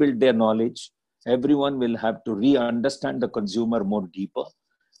rebuild their knowledge. Everyone will have to re-understand the consumer more deeper.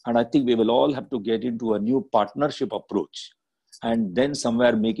 And I think we will all have to get into a new partnership approach and then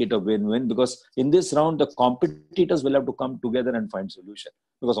somewhere make it a win-win, because in this round, the competitors will have to come together and find solution,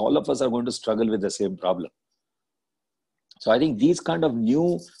 because all of us are going to struggle with the same problem. So I think these kind of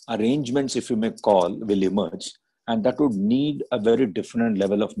new arrangements, if you may call, will emerge, and that would need a very different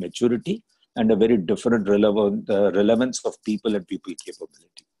level of maturity and a very different relevance of people and people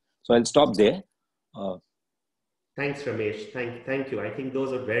capability. So I'll stop there. Thanks, Ramesh. Thank you. I think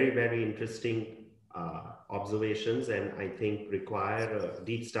those are very, very interesting observations, and I think require a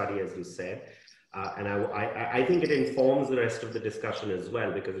deep study, as you said. And I think it informs the rest of the discussion as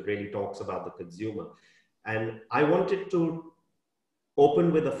well, because it really talks about the consumer. And I wanted to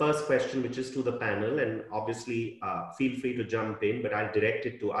open with the first question, which is to the panel, and obviously feel free to jump in, but I'll direct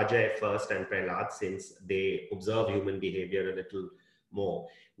it to Ajay first and Prahlad, since they observe human behavior a little more.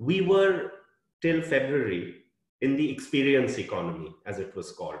 We were till February in the experience economy, as it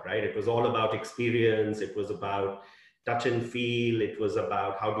was called, right? It was all about experience. It was about touch and feel. It was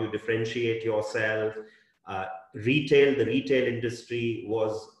about how do you differentiate yourself. The retail industry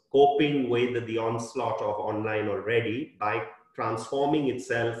was coping with the onslaught of online already by transforming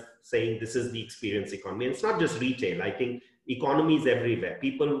itself, saying this is the experience economy. And it's not just retail. I think economies everywhere.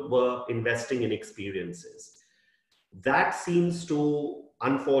 People were investing in experiences. That seems to,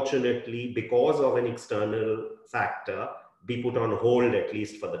 unfortunately, because of an external factor, be put on hold, at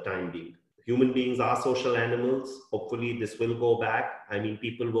least for the time being. Human beings are social animals. Hopefully this will go back. I mean,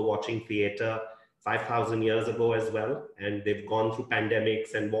 people were watching theater 5,000 years ago as well, and they've gone through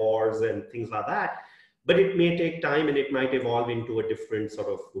pandemics and wars and things like that. But it may take time, and it might evolve into a different sort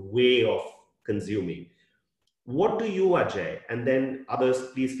of way of consuming. What do you, Ajay, and then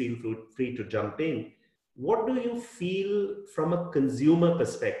others, please feel free to jump in. What do you feel from a consumer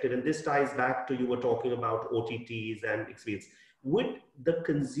perspective? And this ties back to, you were talking about OTTs and experience. Would the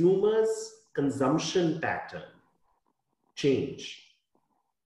consumer's consumption pattern change?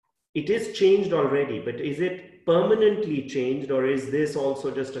 It is changed already, but is it permanently changed, or is this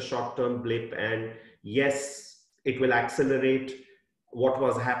also just a short-term blip? And yes, it will accelerate what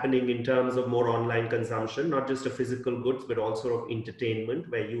was happening in terms of more online consumption, not just of physical goods, but also of entertainment,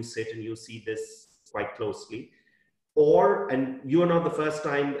 where you sit and you see this quite closely. Or, and you are not the first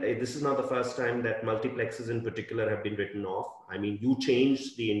time, this is not the first time that multiplexes in particular have been written off. I mean, you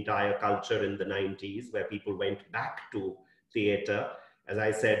changed the entire culture in the 90s, where people went back to theater. As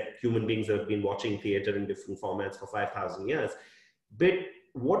I said, human beings have been watching theater in different formats for 5,000 years. But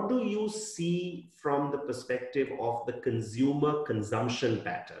what do you see from the perspective of the consumer consumption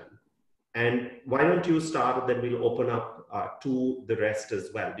pattern? And why don't you start, then we'll open up to the rest as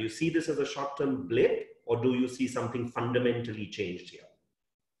well. Do you see this as a short-term blip, or do you see something fundamentally changed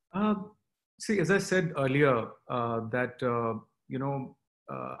here? See, as I said earlier, that,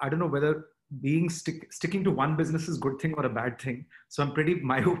 I don't know whether sticking to one business is a good thing or a bad thing. So I'm pretty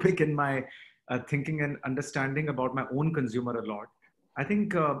myopic in my thinking and understanding about my own consumer a lot. I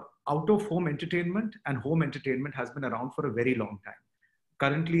think out-of-home entertainment and home entertainment has been around for a very long time.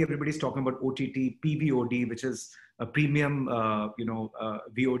 Currently, everybody's talking about OTT, PVOD, which is a premium,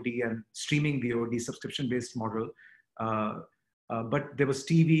 VOD and streaming VOD, subscription-based model. But there was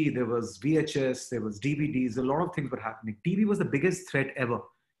TV, there was VHS, there was DVDs, a lot of things were happening. TV was the biggest threat ever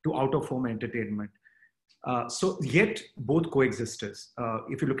to out-of-home entertainment. So yet both coexisted.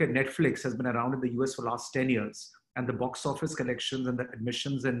 If you look at Netflix, has been around in the US for the last 10 years, and the box office collections and the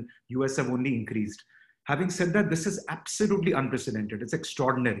admissions in US have only increased. Having said that, this is absolutely unprecedented. It's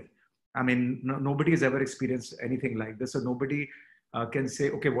extraordinary. I mean, nobody has ever experienced anything like this, so nobody can say,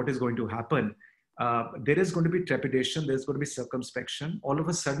 okay, what is going to happen? There is going to be trepidation. There's going to be circumspection. All of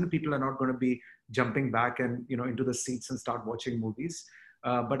a sudden, people are not going to be jumping back and into the seats and start watching movies.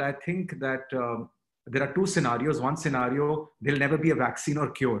 But I think that there are two scenarios. One scenario, there'll never be a vaccine or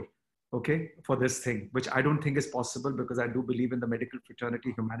cure, okay, for this thing, which I don't think is possible, because I do believe in the medical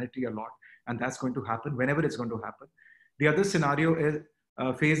fraternity, humanity a lot, and that's going to happen whenever it's going to happen. The other scenario is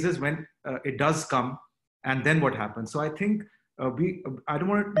phases when it does come, and then what happens. So I think I don't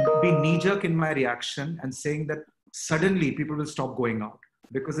want to be knee-jerk in my reaction and saying that suddenly people will stop going out,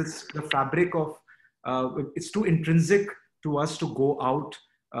 because it's the fabric of, it's too intrinsic to us to go out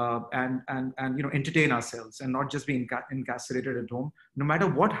and entertain ourselves and not just be encapsulated at home. No matter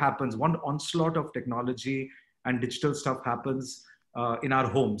what happens, one onslaught of technology and digital stuff happens in our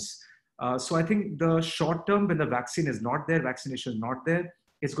homes. So I think the short term, when the vaccine is not there, vaccination is not there,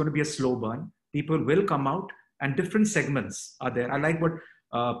 it's going to be a slow burn. People will come out, and different segments are there. I like what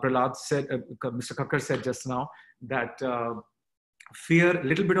Prahlad said, Mr. Kakkar said just now, that fear, a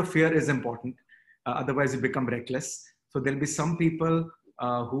little bit of fear is important. Otherwise, you become reckless. So there'll be some people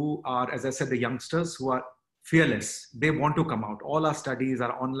who are, as I said, the youngsters who are fearless. They want to come out. All our studies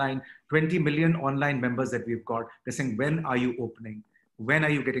are online. 20 million online members that we've got. They're saying, when are you opening? When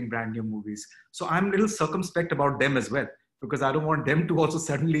are you getting brand new movies? So I'm a little circumspect about them as well, because I don't want them to also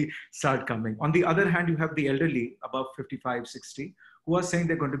suddenly start coming. On the other hand, you have the elderly above 55, 60, who are saying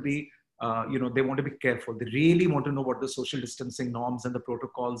they're going to be, they want to be careful. They really want to know what the social distancing norms and the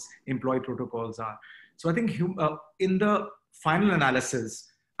protocols, employee protocols are. So I think in the final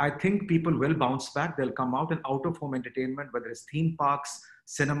analysis, I think people will bounce back. They'll come out, and out-of-home entertainment, whether it's theme parks,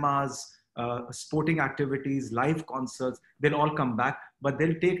 cinemas, sporting activities, live concerts, they'll all come back, but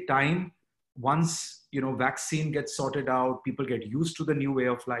they'll take time. Once, vaccine gets sorted out, people get used to the new way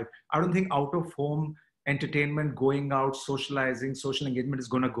of life. I don't think out of home entertainment, going out, socializing, social engagement is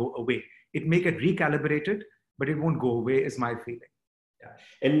going to go away. It may get recalibrated, but it won't go away, is my feeling.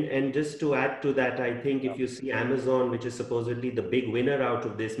 Yeah. And just to add to that, I think if you see Amazon, which is supposedly the big winner out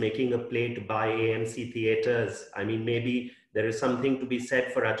of this, making a play to buy AMC theaters, I mean, maybe there is something to be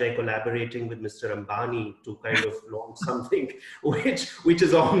said for Ajay collaborating with Mr. Ambani to kind of launch something which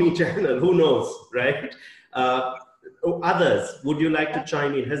is omni-channel. Who knows, right? Others, would you like to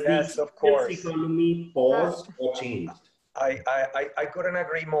chime in? Has the economy paused or changed? I couldn't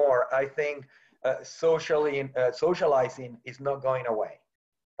agree more. I think socializing is not going away.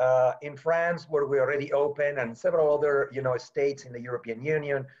 In France, where we already open, and several other states in the European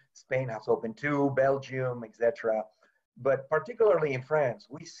Union, Spain has opened too, Belgium, etc. But particularly in France,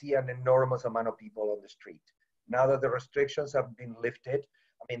 we see an enormous amount of people on the street. Now that the restrictions have been lifted,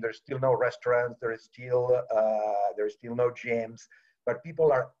 I mean, there's still no restaurants, there's still no gyms, but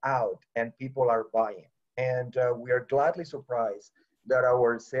people are out and people are buying. And we are gladly surprised that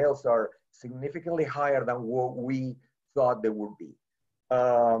our sales are significantly higher than what we thought they would be.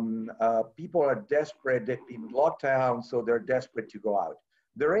 People are desperate. They've been locked down, so they're desperate to go out.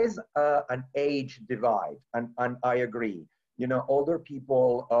 There is an age divide, and I agree. Older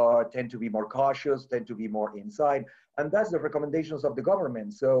people tend to be more cautious, tend to be more inside, and that's the recommendations of the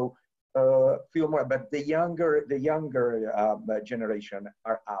government. So feel more, but the younger generation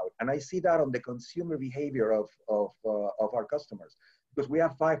are out, and I see that on the consumer behavior of our customers, because we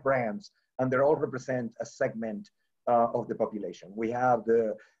have 5 brands, and they all represent a segment of the population. We have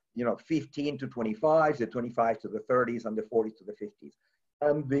the 15 to 25, the 25 to the 30s, and the 40s to the 50s.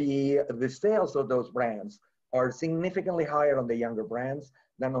 And the sales of those brands are significantly higher on the younger brands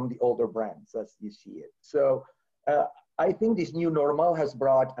than on the older brands, as you see it. So I think this new normal has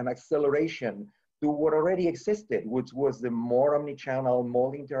brought an acceleration to what already existed, which was the more omni-channel,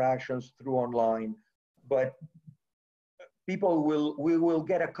 more interactions through online. But we will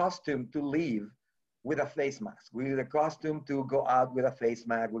get accustomed to live with a face mask. We get accustomed to go out with a face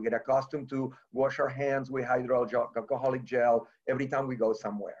mask. We get accustomed to wash our hands with hydroalcoholic gel every time we go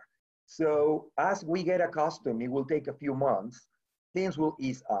somewhere. So as we get accustomed, it will take a few months, things will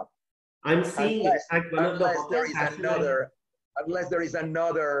ease up. I'm seeing unless there is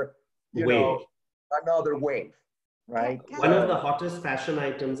another wave, right? One of the hottest fashion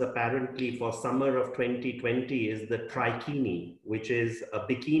items apparently for summer of 2020 is the trikini, which is a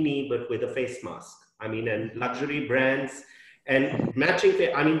bikini but with a face mask. I mean, and luxury brands and matching.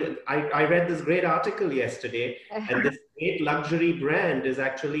 I mean, I read this great article yesterday, and this great luxury brand has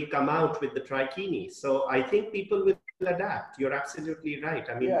actually come out with the trikini. So I think people will adapt. You're absolutely right.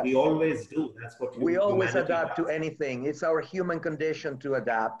 I mean, yes. We always do. That's what we always adapt to anything. It's our human condition to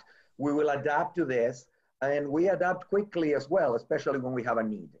adapt. We will adapt to this, and we adapt quickly as well, especially when we have a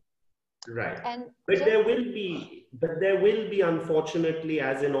need. Right. But there will be, unfortunately,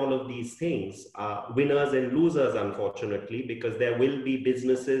 as in all of these things, winners and losers, unfortunately, because there will be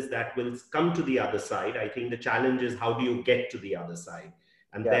businesses that will come to the other side. I think the challenge is how do you get to the other side?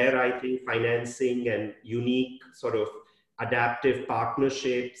 And yes. There, I think financing and unique sort of adaptive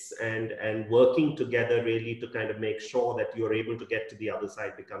partnerships and working together really to kind of make sure that you're able to get to the other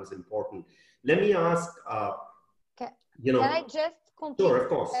side becomes important. Let me ask, Can I just complete? Sure, of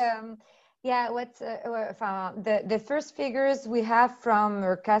course. The first figures we have from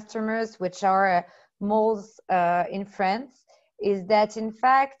our customers, which are malls in France, is that in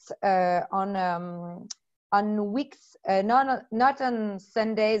fact on weeks, not on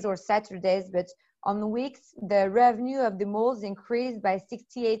Sundays or Saturdays, but on weeks, the revenue of the malls increased by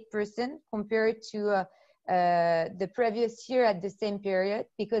 68% compared to the previous year at the same period.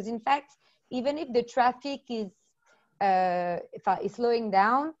 Because in fact, even if the traffic is slowing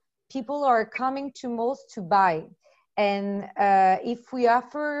down, people are coming to malls to buy. And if we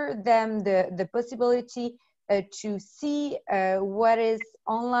offer them the possibility to see what is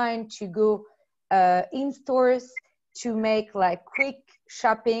online, to go in stores, to make like quick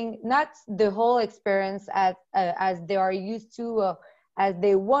shopping, not the whole experience as they are used to, as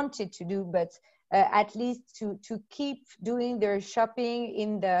they wanted to do, but at least to keep doing their shopping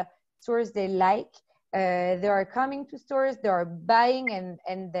in the stores they like. They are coming to stores, they are buying,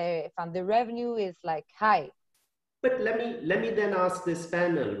 and the revenue is like high. But let me then ask this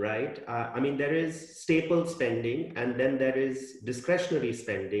panel, right? I mean, there is staple spending and then there is discretionary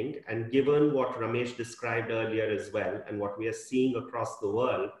spending. And given what Ramesh described earlier as well, and what we are seeing across the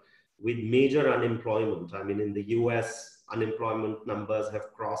world with major unemployment, I mean, in the US, unemployment numbers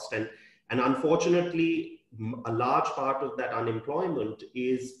have crossed. And unfortunately, a large part of that unemployment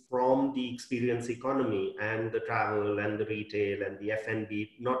is from the experience economy and the travel and the retail and the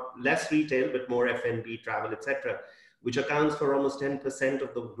F&B, not less retail, but more F&B, travel, etc., which accounts for almost 10%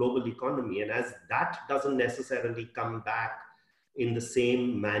 of the global economy. And as that doesn't necessarily come back in the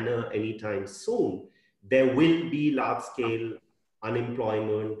same manner anytime soon, there will be large scale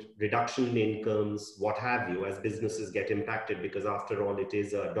unemployment, reduction in incomes, what have you, as businesses get impacted, because after all, it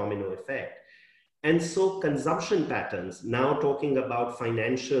is a domino effect. And so consumption patterns, now talking about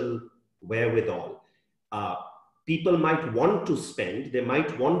financial wherewithal, people might want to spend, they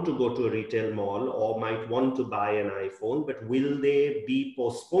might want to go to a retail mall or might want to buy an iPhone, but will they be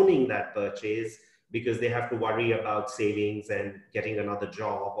postponing that purchase because they have to worry about savings and getting another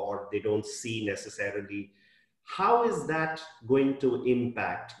job, or they don't see necessarily? How is that going to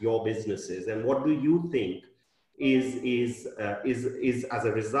impact your businesses? And what do you think is as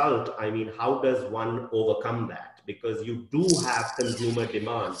a result? I mean, how does one overcome that? Because you do have consumer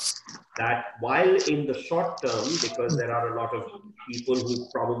demand that, while in the short term, because there are a lot of people who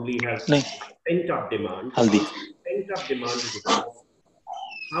probably have pent up demand, pent up demand is exhausted.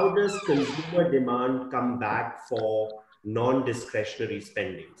 How does consumer demand come back for non-discretionary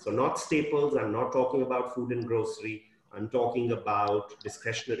spending? So not staples, I'm not talking about food and grocery, I'm talking about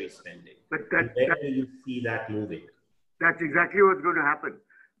discretionary spending. But where do you see that moving? That's exactly what's going to happen.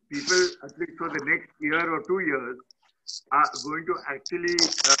 People, at least for the next year or 2 years, are going to actually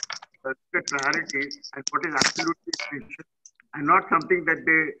look at priorities and what is absolutely essential, and not something that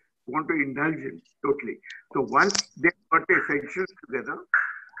they want to indulge in totally. So once they've got the essentials together,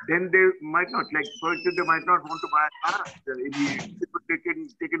 then they might not, like, first they might not want to buy a car. They can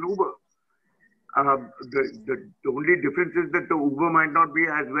take an Uber. The only difference is that the Uber might not be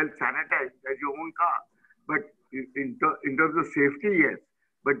as well sanitized as your own car. But in terms of safety, yes.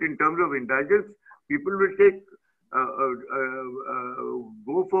 But in terms of indulgence, people will take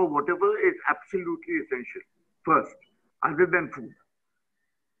go for whatever is absolutely essential first, other than food.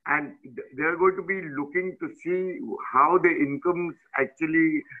 And they're going to be looking to see how the incomes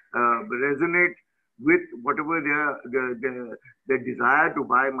actually resonate with whatever their desire to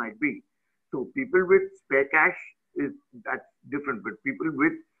buy might be. So people with spare cash, that's different. But people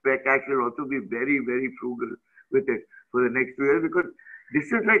with spare cash will also be very, very frugal with it for the next 2 years, because this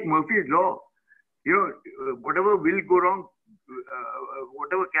is like Murphy's Law. You know, whatever will go wrong,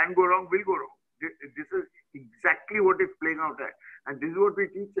 whatever can go wrong will go wrong. This is exactly what is playing out there. And this is what we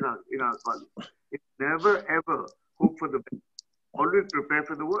teach in our college. It's never ever hope for the best. Always prepare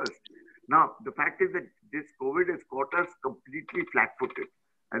for the worst. Now, the fact is that this COVID has caught us completely flat-footed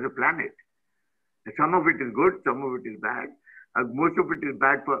as a planet. Some of it is good, some of it is bad. Most of it is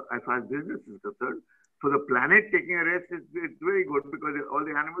bad for as far as business is concerned. For the planet, taking a rest is very good, because all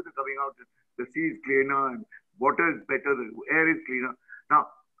the animals are coming out. The sea is cleaner and water is better, the air is cleaner. Now,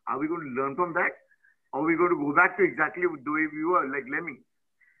 are we going to learn from that? Or are we going to go back to exactly the way we were, like lemmings?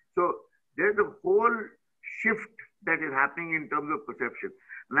 So there's a whole shift that is happening in terms of perception.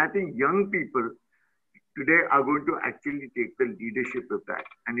 And I think young people today are going to actually take the leadership of that.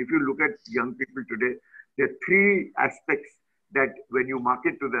 And if you look at young people today, there are 3 aspects that when you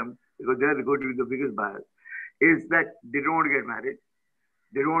market to them, because they're going to be the biggest buyers, is that they don't want to get married,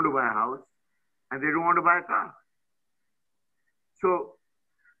 they don't want to buy a house, and they don't want to buy a car. So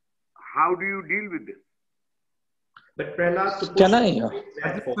how do you deal with this? But Prahlad, to push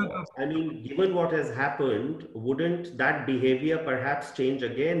that forward, I mean, given what has happened, wouldn't that behavior perhaps change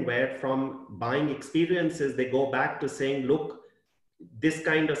again, where from buying experiences, they go back to saying, look, this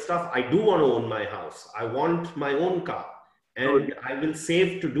kind of stuff, I do want to own my house. I want my own car. And I will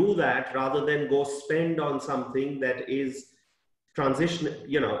save to do that, rather than go spend on something that is transition,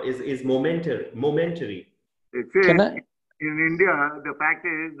 you know, is momentary. In India, the fact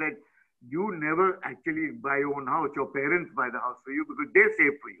is that you never actually buy your own house. Your parents buy the house for you because they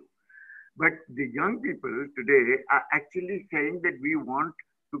save for you. But the young people today are actually saying that we want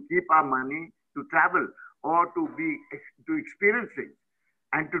to keep our money to travel or to experience things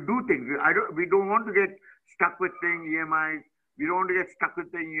and to do things. We don't want to get stuck with paying EMIs. We don't want to get stuck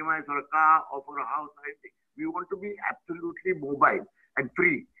with paying EMIs for a car or for a house or anything. We want to be absolutely mobile and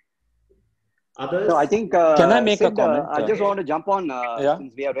free. Others? So I think, can I make Sid, a comment? I just want to jump on,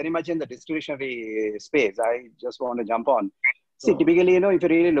 since we are very much in the discretionary space, I just want to jump on. See, typically, you know, if you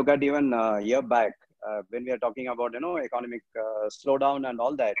really look at even a year back, when we are talking about, you know, economic slowdown and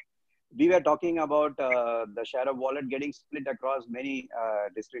all that, we were talking about the share of wallet getting split across many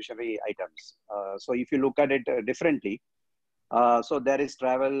discretionary items. So if you look at it differently, so there is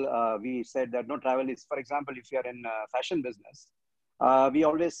travel. We said that no, travel is, for example, if you are in fashion business, we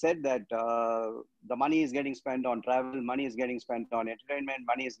always said that the money is getting spent on travel, money is getting spent on entertainment,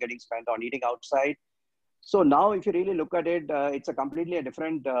 money is getting spent on eating outside. So now if you really look at it, it's a completely a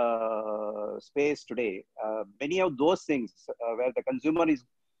different space today. Many of those things where the consumer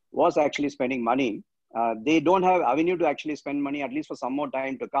was actually spending money, they don't have avenue to actually spend money, at least for some more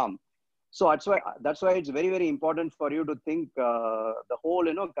time to come. So that's why it's very, very important for you to think the whole,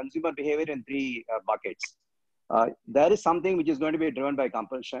 consumer behavior in three buckets. There is something which is going to be driven by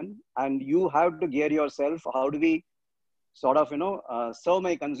compulsion, and you have to gear yourself. How do we sort of, serve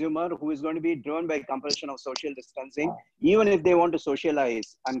my consumer who is going to be driven by compulsion of social distancing? Even if they want to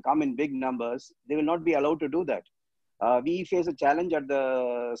socialize and come in big numbers, they will not be allowed to do that. We face a challenge at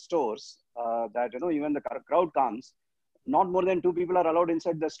the stores that, even the crowd comes, not more than 2 people are allowed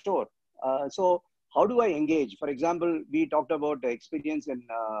inside the store. So how do I engage? For example, we talked about the experience in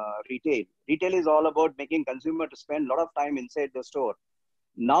retail. Retail is all about making consumer to spend a lot of time inside the store.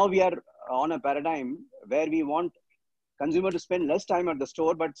 Now we are on a paradigm where we want consumer to spend less time at the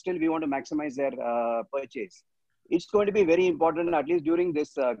store, but still we want to maximize their purchase. It's going to be very important, at least during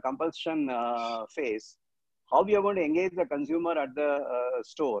this compulsion phase, how we are going to engage the consumer at the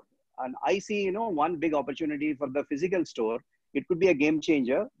store. And I see, one big opportunity for the physical store. It could be a game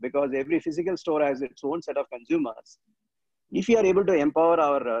changer because every physical store has its own set of consumers. If you are able to empower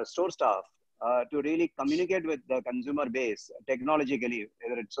our store staff to really communicate with the consumer base technologically,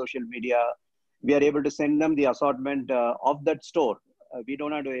 whether it's social media, we are able to send them the assortment of that store. We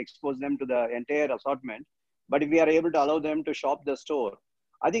don't have to expose them to the entire assortment, but if we are able to allow them to shop the store,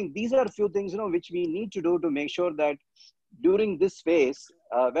 I think these are a few things, which we need to do to make sure that during this phase,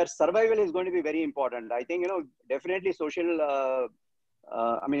 where survival is going to be very important. I think, definitely social,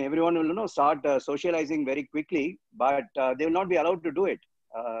 everyone will, start socializing very quickly, but they will not be allowed to do it.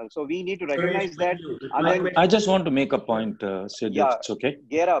 So we need to recognize that. And then, I just want to make a point, Sid, yeah, it's okay.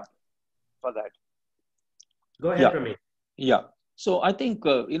 Gear up for that. Go ahead, Ramesh. Yeah. So I think,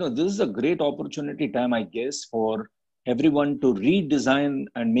 this is a great opportunity time, I guess, for everyone to redesign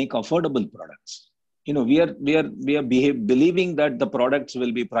and make affordable products. We are believing that the products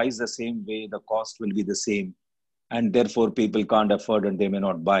will be priced the same way, the cost will be the same, and therefore people can't afford and they may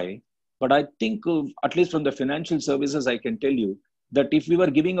not buy. But I think, at least from the financial services, I can tell you that if we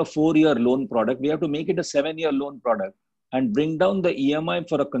were giving a 4-year loan product, we have to make it a 7-year loan product and bring down the EMI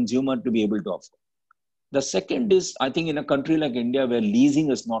for a consumer to be able to afford. The second is, I think in a country like India where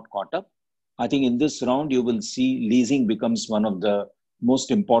leasing is not caught up, I think in this round, you will see leasing becomes one of the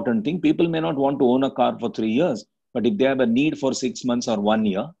most important thing. People may not want to own a car for 3 years, but if they have a need for 6 months or 1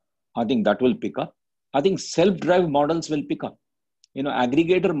 year, I think that will pick up. I think self-drive models will pick up.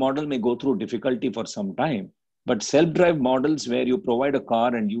 Aggregator model may go through difficulty for some time, but self-drive models where you provide a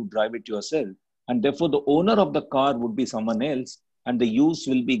car and you drive it yourself, and therefore the owner of the car would be someone else, and the use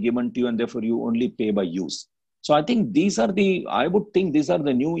will be given to you, and therefore you only pay by use. So I think I would think these are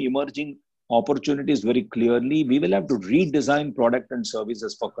the new emerging opportunities very clearly. We will have to redesign product and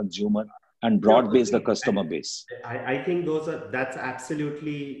services for consumer and broad base the customer base. I think that's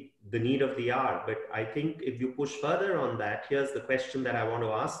absolutely the need of the hour. But I think if you push further on that, here's the question that I want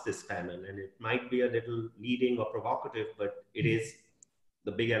to ask this panel, and it might be a little leading or provocative, but it is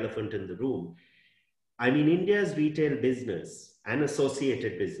the big elephant in the room. I mean, India's retail business and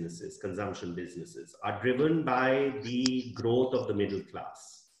associated businesses, consumption businesses, are driven by the growth of the middle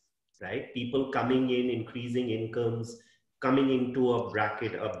class, right? People coming in, increasing incomes, coming into a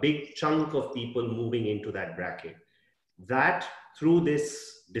bracket, a big chunk of people moving into that bracket. That, through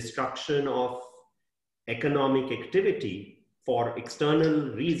this destruction of economic activity for external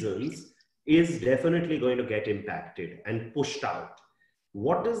reasons, is definitely going to get impacted and pushed out.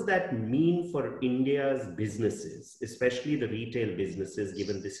 What does that mean for India's businesses, especially the retail businesses,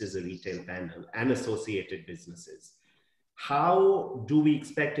 given this is a retail panel, and associated businesses? How do we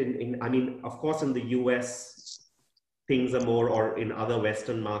expect of course, in the US, things are more, or in other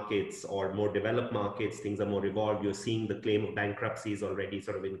Western markets or more developed markets, things are more evolved. You're seeing the claim of bankruptcies already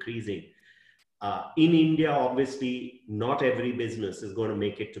sort of increasing. In India, obviously, not every business is going to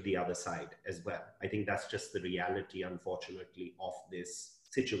make it to the other side as well. I think that's just the reality, unfortunately, of this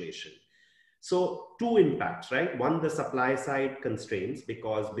situation. So 2 impacts, right? One, the supply side constraints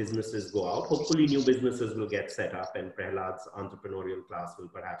because businesses go out. Hopefully new businesses will get set up and Prahlad's entrepreneurial class will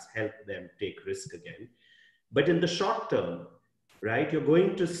perhaps help them take risk again. But in the short term, right, you're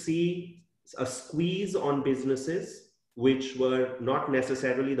going to see a squeeze on businesses which were not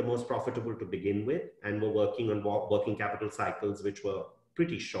necessarily the most profitable to begin with and were working on working capital cycles which were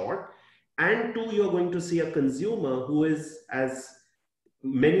pretty short. And 2, you're going to see a consumer who is, as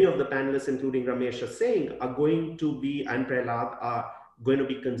many of the panelists, including Ramesh, are saying are going to be, and Prahlad, are going to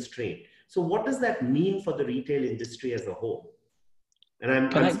be constrained. So what does that mean for the retail industry as a whole? And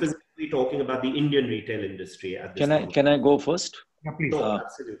I'm specifically talking about the Indian retail industry at this point. Can I go first? Yeah, please.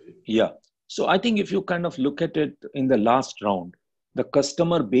 Absolutely. Yeah. So I think if you kind of look at it in the last round, the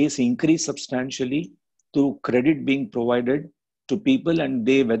customer base increased substantially through credit being provided to people, and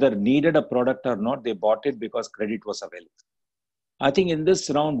they, whether needed a product or not, they bought it because credit was available. I think in this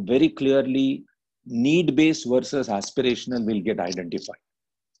round, very clearly, need-based versus aspirational will get identified.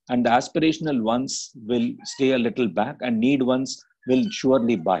 And the aspirational ones will stay a little back, and need ones will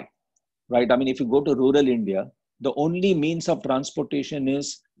surely buy, right? I mean, if you go to rural India, the only means of transportation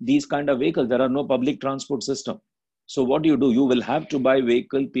is these kind of vehicles. There are no public transport system. So what do? You will have to buy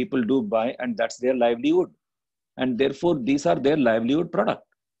vehicle, people do buy, and that's their livelihood. And therefore, these are their livelihood product.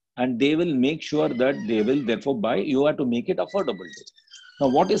 And they will make sure that they will therefore buy. You have to make it affordable. Now,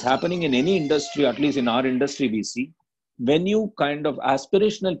 what is happening in any industry, at least in our industry, we see, when you kind of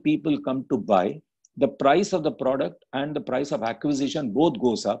aspirational people come to buy, the price of the product and the price of acquisition both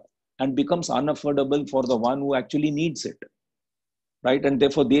goes up and becomes unaffordable for the one who actually needs it, right? And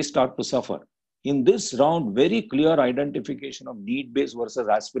therefore, they start to suffer. In this round, very clear identification of need-based versus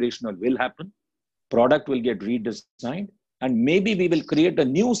aspirational will happen. Product will get redesigned, and maybe we will create a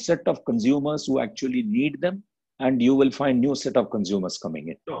new set of consumers who actually need them, and you will find new set of consumers coming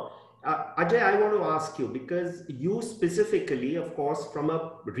in. Sure. Ajay, I want to ask you, because you specifically, of course, from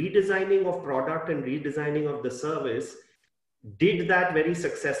a redesigning of product and redesigning of the service, did that very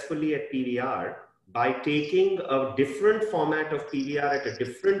successfully at PVR by taking a different format of PVR at a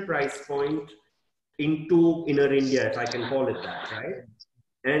different price point into inner India, if I can call it that, right?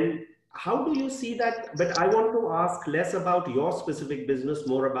 And how do you see that? But I want to ask less about your specific business,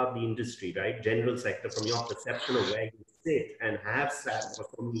 more about the industry, right? General sector, from your perception of where you sit and have sat for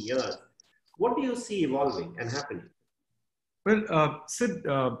so many years. What do you see evolving and happening? Well, Sid,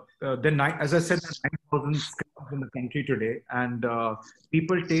 as I said, there are 9,000 screens in the country today, and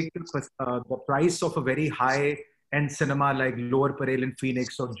people take the price of a very high-end cinema like Lower Parel in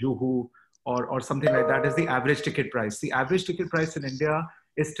Phoenix or Juhu or something like that as the average ticket price. The average ticket price in India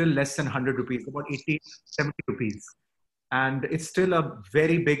is still less than 100 rupees, about 80, 70 rupees. And it's still a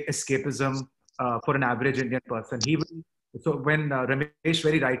very big escapism for an average Indian person. So when Ramesh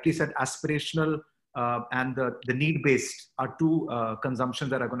very rightly said aspirational and the need-based are two consumptions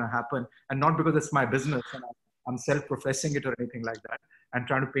that are going to happen, and not because it's my business and I'm self-professing it or anything like that, and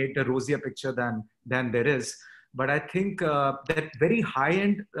trying to paint a rosier picture than there is. But I think that very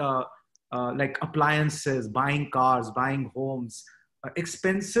high-end like appliances, buying cars, buying homes,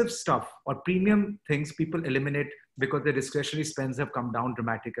 expensive stuff or premium things people eliminate because their discretionary spends have come down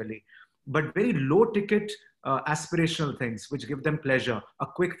dramatically. But very low ticket aspirational things which give them pleasure, a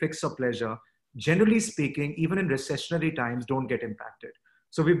quick fix of pleasure, generally speaking, even in recessionary times, don't get impacted.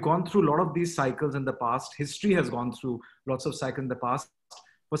 So we've gone through a lot of these cycles in the past. History has gone through lots of cycles in the past.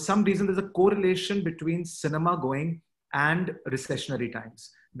 For some reason, there's a correlation between cinema going and recessionary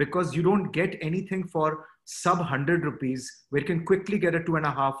times, because you don't get anything for sub 100 rupees where you can quickly get a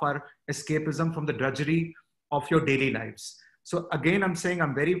 2.5 hour escapism from the drudgery of your daily lives. So again, I'm saying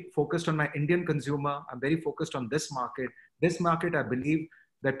I'm very focused on my Indian consumer. I'm very focused on this market. This market, I believe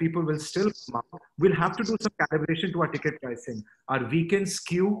that people will still come out. We'll have to do some calibration to our ticket pricing. Our weekend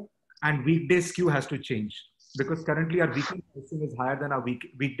skew and weekday skew has to change, because currently our weekend pricing is higher than our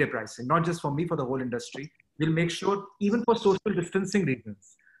weekday pricing, not just for me, for the whole industry. We'll make sure, even for social distancing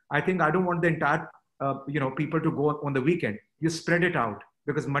reasons, I think I don't want the entire people to go on the weekend. You spread it out,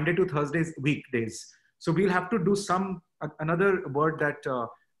 because Monday to Thursday is weekdays. So we'll have to do another word that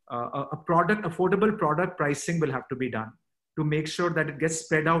affordable product pricing will have to be done to make sure that it gets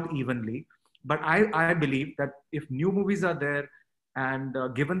spread out evenly. But I believe that if new movies are there, and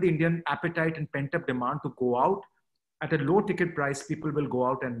given the Indian appetite and pent-up demand to go out at a low ticket price, people will go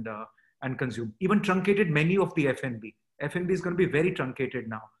out and consume. Even truncated menu of the F&B. F&B is going to be very truncated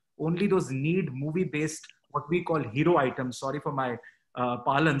now. Only those movie-based, what we call hero items, sorry for my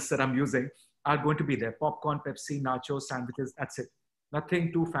parlance that I'm using, are going to be there. Popcorn, Pepsi, nachos, sandwiches, that's it.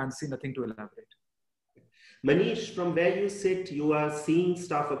 Nothing too fancy, nothing to elaborate. Manish, from where you sit, you are seeing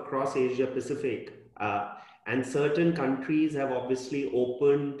stuff across Asia Pacific. And certain countries have obviously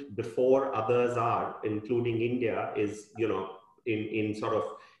opened before others are, including India is, in sort of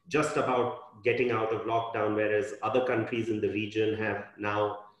just about getting out of lockdown, whereas other countries in the region have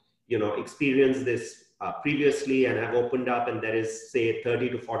now, experienced this previously and have opened up, and there is, say, 30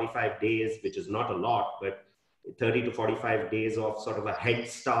 to 45 days, which is not a lot, but 30 to 45 days of sort of a head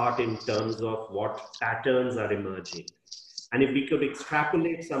start in terms of what patterns are emerging. And if we could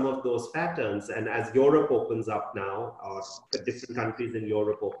extrapolate some of those patterns, and as Europe opens up now, or different countries in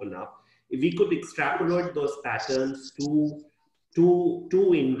Europe open up, if we could extrapolate those patterns to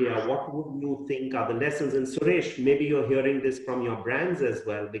India, what would you think are the lessons? And Suresh, maybe you're hearing this from your brands as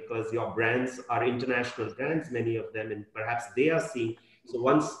well, because your brands are international brands, many of them, and perhaps they are seeing. So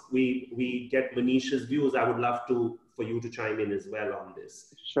once we get Manish's views, I would love for you to chime in as well on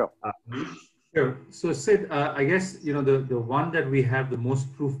this. Sure. Manish? Sure. So Sid, I guess, you know, the one that we have the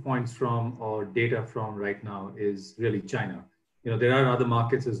most proof points from or data from right now is really China. You know, there are other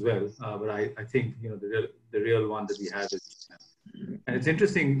markets as well, but I think, you know, the real one that we have is China. And it's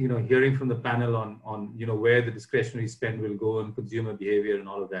interesting, you know, hearing from the panel on you know, where the discretionary spend will go and consumer behavior and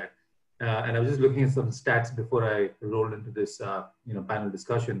all of that. And I was just looking at some stats before I rolled into this, you know, panel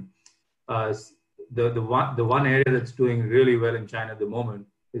discussion. The one area that's doing really well in China at the moment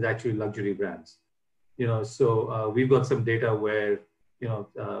is actually luxury brands. You know, so we've got some data where, you know,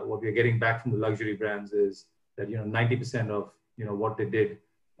 what we're getting back from the luxury brands is that, you know, 90% of, you know, what they did,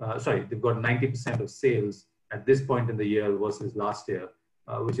 they've got 90% of sales at this point in the year versus last year,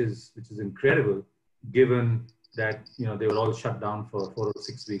 which is incredible, given that, you know, they were all shut down for 4 or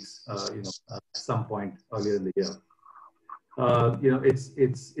 6 weeks, you know, at some point earlier in the year. You know,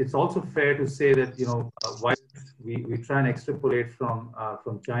 it's also fair to say that, you know, while we try and extrapolate from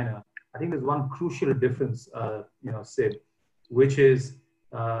China, I think there's one crucial difference, you know, Sid, which is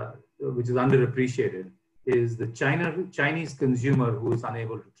underappreciated, is the Chinese consumer who is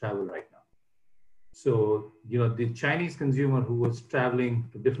unable to travel right now. So, you know, the Chinese consumer who was traveling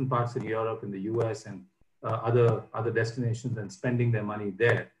to different parts of Europe and the US and other destinations and spending their money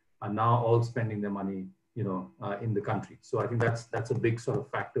there are now all spending their money, you know, in the country. So I think that's a big sort of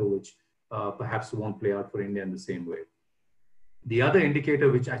factor which perhaps won't play out for India in the same way. The other indicator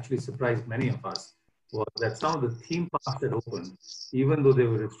which actually surprised many of us was that some of the theme parks that opened, even though there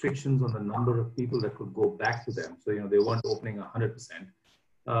were restrictions on the number of people that could go back to them, so, you know, they weren't opening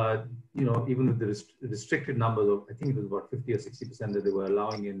 100%, you know, even with the restricted numbers of, I think it was about 50 or 60% that they were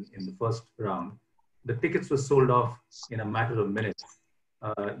allowing in the first round, the tickets were sold off in a matter of minutes.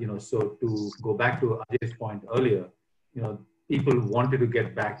 You know, so to go back to Ajay's point earlier, you know, people wanted to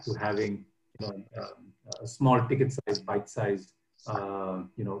get back to having, you know, a small ticket size, bite-sized,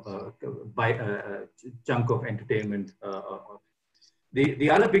 you know, chunk of entertainment. The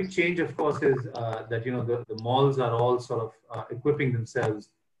other big change, of course, is that, you know, the malls are all sort of equipping themselves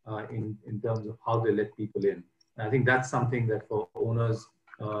in terms of how they let people in. And I think that's something that for owners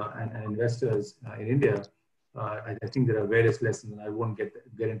and investors in India, I think there are various lessons, and I won't get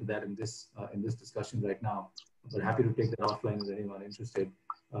into that in this discussion right now. But happy to take that offline if anyone interested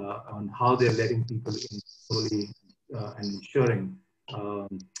on how they're letting people in slowly and ensuring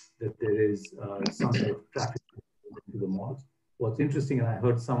that there is some sort of traffic to the malls. What's interesting, and I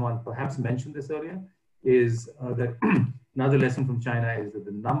heard someone perhaps mention this earlier, is that another lesson from China is that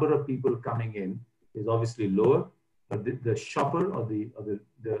the number of people coming in is obviously lower, but the shopper or the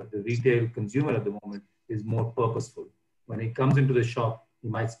retail consumer at the moment is more purposeful. When he comes into the shop, he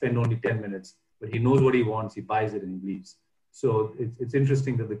might spend only 10 minutes, but he knows what he wants, he buys it and he leaves. So it's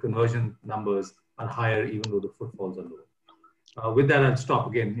interesting that the conversion numbers are higher even though the footfalls are lower. With that, I'll stop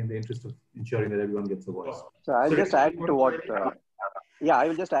again in the interest of ensuring that everyone gets a voice. So I'll just add to what, I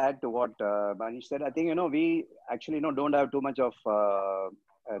will just add to what Manish said. I think, you know, we actually, you know, don't have too much of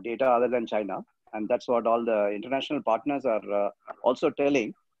data other than China. And that's what all the international partners are also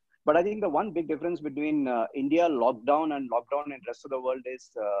telling. But I think the one big difference between India lockdown and lockdown in rest of the world is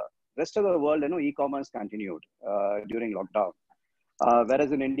rest of the world, you know, e-commerce continued during lockdown.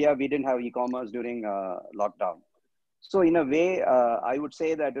 Whereas in India, we didn't have e-commerce during lockdown. So in a way, I would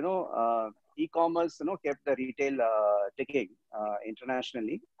say that, you know, e-commerce, you know, kept the retail ticking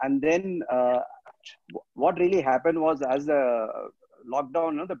internationally. And then what really happened was as the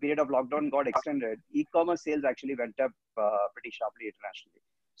lockdown, you know, the period of lockdown got extended, e-commerce sales actually went up pretty sharply internationally.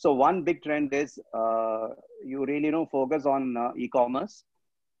 So one big trend is you really, you know, focus on e-commerce,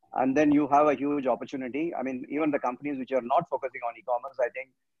 and then you have a huge opportunity. I mean, even the companies which are not focusing on e-commerce, I think,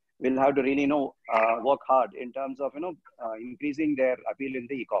 will have to really, you know, work hard in terms of, you know, increasing their appeal in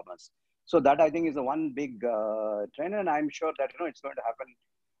the e-commerce. So that I think is the one big trend, and I'm sure that, you know, it's going to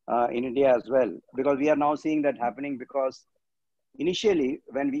happen in India as well, because we are now seeing that happening. Because initially,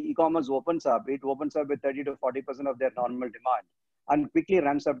 when e-commerce opens up, it opens up with 30 to 40% of their normal demand, and quickly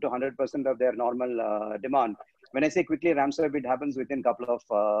ramps up to 100% of their normal demand. When I say quickly ramps up, it happens within a couple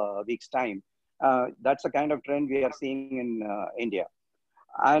of weeks' time. That's the kind of trend we are seeing in India.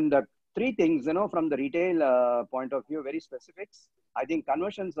 And three things, you know, from the retail point of view, very specifics. I think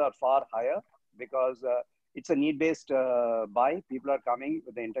conversions are far higher because it's a need-based buy. People are coming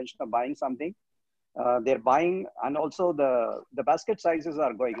with the intention of buying something. They're buying, and also the basket sizes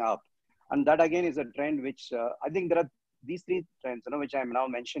are going up. And that again is a trend which I think there are these three trends, which I'm now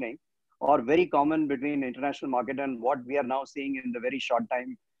mentioning, are very common between international market and what we are now seeing in the very short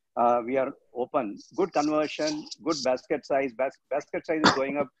time we are open. Good conversion, good basket size. Basket size is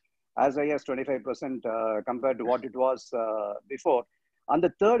going up as high as 25% compared to what it was before. And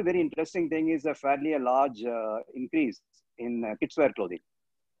the third very interesting thing is a fairly large increase in kidswear clothing.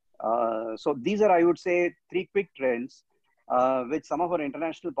 So these are, I would say, three quick trends which some of our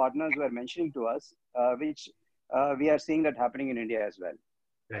international partners were mentioning to us, which we are seeing that happening in India as well.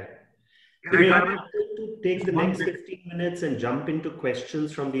 Right. So we are going to take the next 15 minutes and jump into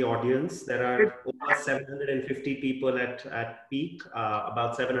questions from the audience. There are over 750 people at peak,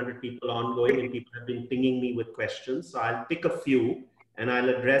 about 700 people ongoing, and people have been pinging me with questions. So I'll pick a few and I'll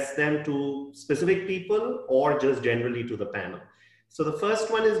address them to specific people or just generally to the panel. So the first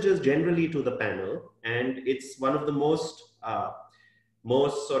one is just generally to the panel, and it's one of the most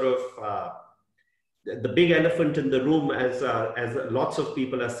sort of the big elephant in the room, as lots of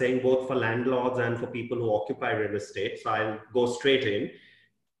people are saying, both for landlords and for people who occupy real estate. So I'll go straight in.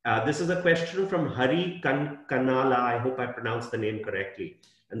 This is a question from Hari Kanala. I hope I pronounced the name correctly.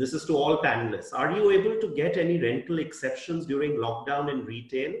 And this is to all panelists. Are you able to get any rental exceptions during lockdown in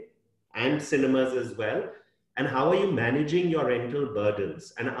retail and cinemas as well? And how are you managing your rental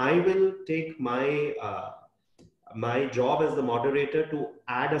burdens? And I will take my job as the moderator to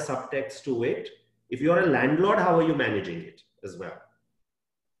add a subtext to it. If you're a landlord, how are you managing it as well?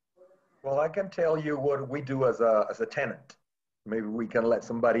 Well, I can tell you what we do as a tenant. Maybe we can let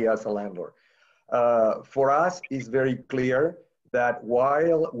somebody else, a landlord. For us, it's very clear that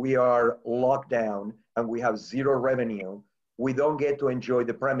while we are locked down and we have zero revenue, we don't get to enjoy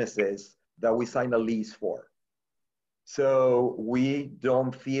the premises that we signed a lease for. So we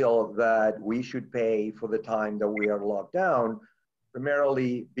don't feel that we should pay for the time that we are locked down,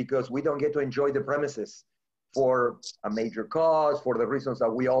 primarily because we don't get to enjoy the premises for a major cause, for the reasons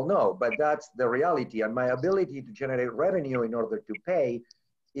that we all know. But that's the reality. And my ability to generate revenue in order to pay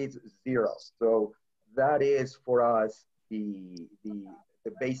is zero. So that is for us the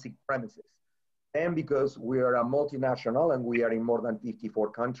basic premises. And because we are a multinational and we are in more than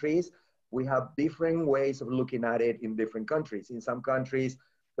 54 countries, we have different ways of looking at it in different countries. In some countries,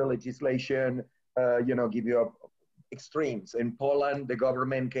 the legislation, give you extremes. In Poland, the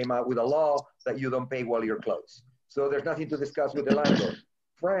government came out with a law that you don't pay while you're closed. So there's nothing to discuss with the landlord.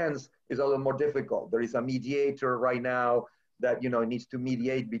 France is a little more difficult. There is a mediator right now that needs to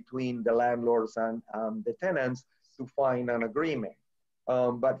mediate between the landlords and the tenants to find an agreement.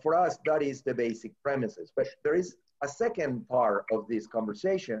 But for us, that is the basic premises. But there is a second part of this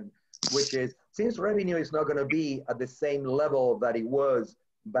conversation, which is, since revenue is not going to be at the same level that it was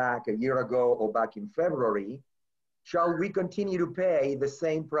back a year ago or back in February, shall we continue to pay the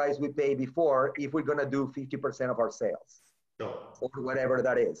same price we paid before if we're going to do 50% of our sales? No. Or whatever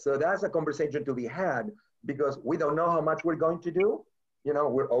that is. So that's a conversation to be had, because we don't know how much we're going to do.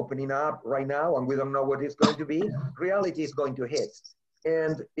 We're opening up right now and we don't know what it's going to be. Reality is going to hit.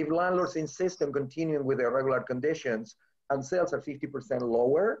 And if landlords insist on continuing with their regular conditions and sales are 50%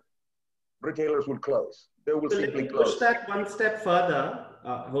 lower, retailers will close. They will simply close. Push that one step further,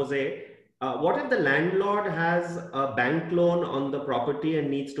 Jose. What if the landlord has a bank loan on the property and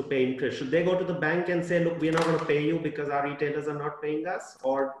needs to pay interest? Should they go to the bank and say, look, we're not going to pay you because our retailers are not paying us?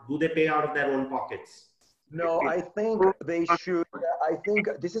 Or do they pay out of their own pockets? No, I think they should. I think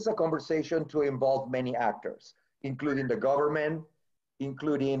this is a conversation to involve many actors, including the government,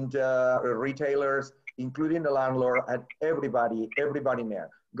 including the retailers, including the landlord, and everybody there.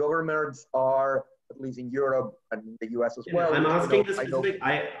 Governments are, at least in Europe and the US as well. I'm asking the specific,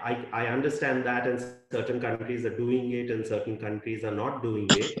 I understand that, and certain countries are doing it and certain countries are not doing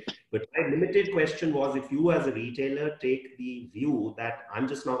it. But my limited question was, if you as a retailer take the view that I'm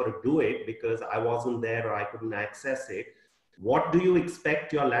just not going to do it because I wasn't there or I couldn't access it, what do you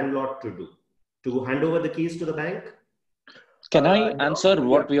expect your landlord to do? To hand over the keys to the bank? Can I answer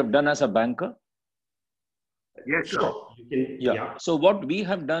what we have done as a banker? Yes, sure. Yeah. So what we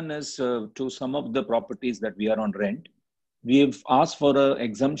have done is to some of the properties that we are on rent, we've asked for an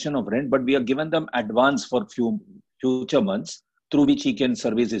exemption of rent, but we have given them advance for few future months through which he can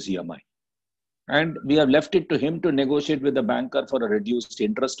service his EMI. And we have left it to him to negotiate with the banker for a reduced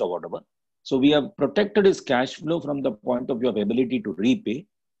interest or whatever. So we have protected his cash flow from the point of view of ability to repay,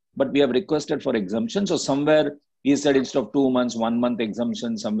 but we have requested for exemption. So somewhere he said instead of 2 months, 1 month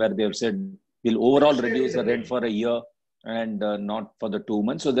exemption, somewhere they have said we'll overall reduce the rent for a year and not for the 2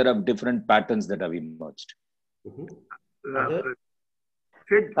 months. So there are different patterns that have emerged.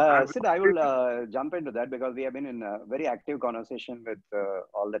 Sid, I will jump into that because we have been in a very active conversation with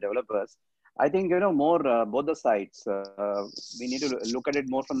all the developers. I think, more both the sides, we need to look at it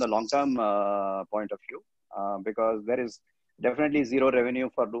more from the long-term point of view because there is definitely zero revenue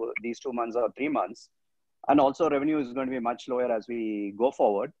for these 2 months or 3 months. And also revenue is going to be much lower as we go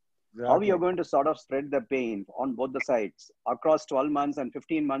forward. Exactly. How we are going to sort of spread the pain on both the sides across 12 months and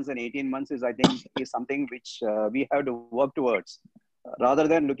 15 months and 18 months is, I think, is something which we have to work towards. Rather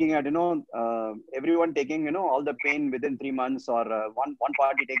than looking at, everyone taking, all the pain within 3 months or one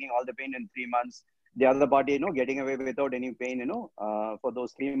party taking all the pain in 3 months, the other party, getting away without any pain, for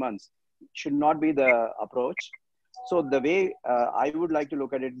those 3 months should not be the approach. So the way I would like to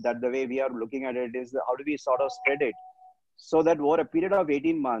look at it, that the way we are looking at it is how do we sort of spread it so that over a period of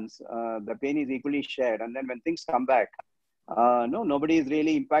 18 months, the pain is equally shared. And then when things come back, nobody is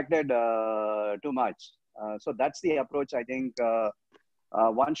really impacted too much. So that's the approach I think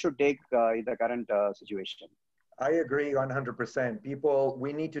one should take in the current situation. I agree 100%. People,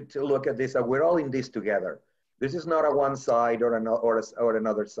 we need to look at this. We're all in this together. This is not a one side or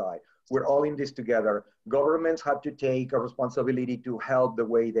another side. We're all in this together. Governments have to take a responsibility to help the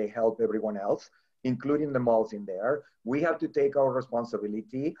way they help everyone else, including the malls in there. We have to take our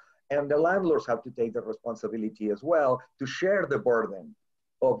responsibility, and the landlords have to take the responsibility as well to share the burden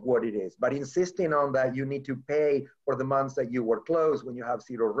of what it is. But insisting on that you need to pay for the months that you were closed when you have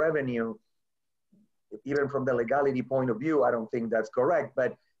zero revenue, even from the legality point of view, I don't think that's correct,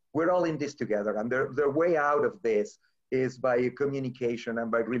 but we're all in this together. And the way out of this is by communication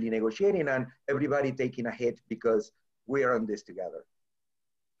and by really negotiating and everybody taking a hit because we are on this together.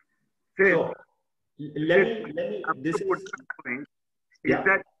 So, this is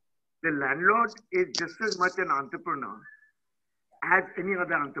that the landlord is just as much an entrepreneur as any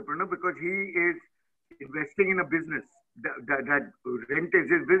other entrepreneur because he is investing in a business. That rent is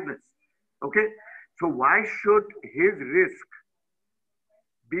his business. Okay? So why should his risk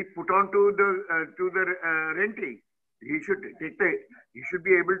be put on to the rentee? He should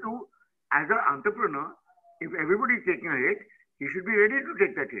be able to, as an entrepreneur, if everybody is taking a hit, he should be ready to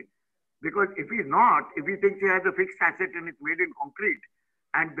take that hit. Because if he's not, if he thinks he has a fixed asset and it's made in concrete,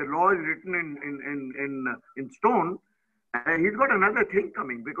 and the law is written in stone, he's got another thing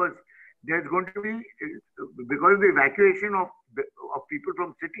coming because there's going to be, because of the evacuation of people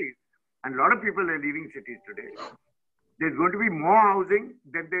from cities, and a lot of people are leaving cities today, there's going to be more housing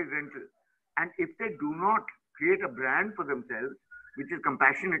than there's rental. And if they do not create a brand for themselves, which is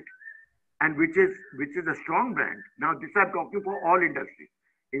compassionate and which is a strong brand. Now, this I'm talking for all industries.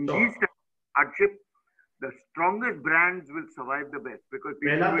 In these times of hardship, the strongest brands will survive the best because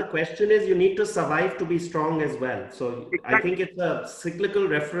the question is you need to survive to be strong as well. So exactly. I think it's a cyclical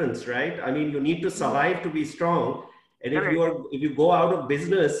reference, right? I mean, you need to survive to be strong. And if you go out of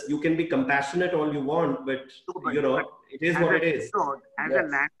business, you can be compassionate all you want, but it is what it is. As a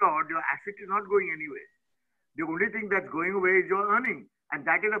landlord, your asset is not going anywhere. The only thing that's going away is your earning, and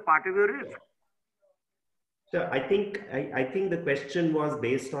that is a part of your risk. So I think the question was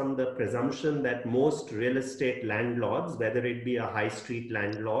based on the presumption that most real estate landlords, whether it be a high street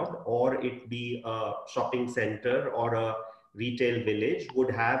landlord or it be a shopping center or a retail village,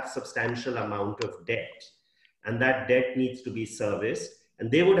 would have substantial amount of debt. And that debt needs to be serviced.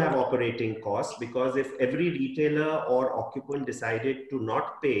 And they would have operating costs because if every retailer or occupant decided to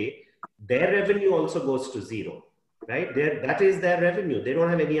not pay, their revenue also goes to zero, right? That is their revenue. They don't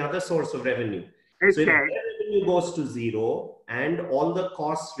have any other source of revenue. Okay. So if their revenue goes to zero and all the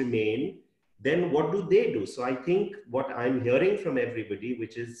costs remain, then what do they do? So I think what I'm hearing from everybody,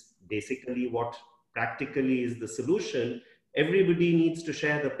 which is basically what practically is the solution, everybody needs to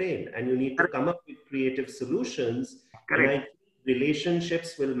share the pain and you need to come up with creative solutions. Correct. And I think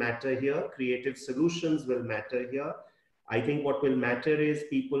relationships will matter here. Creative solutions will matter here. I think what will matter is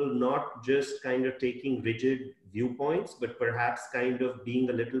people not just kind of taking rigid viewpoints, but perhaps kind of being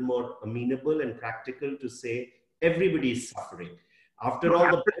a little more amenable and practical to say everybody is suffering. After all,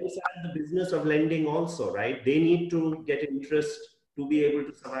 the banks are in the business of lending also, right? They need to get interest to be able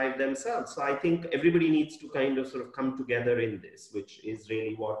to survive themselves. So I think everybody needs to kind of sort of come together in this, which is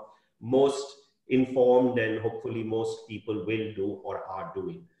really what most informed and hopefully most people will do or are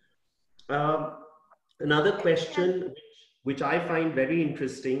doing. Another question which I find very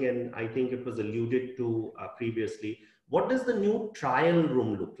interesting, and I think it was alluded to previously, what does the new trial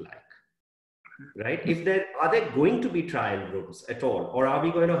room look like? Right? Are there going to be trial rooms at all? Or are we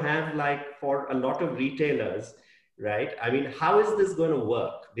going to have, like for a lot of retailers, right? I mean, how is this going to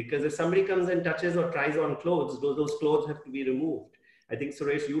work? Because if somebody comes and touches or tries on clothes, those clothes have to be removed. I think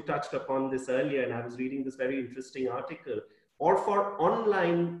Suresh, you touched upon this earlier, and I was reading this very interesting article, or for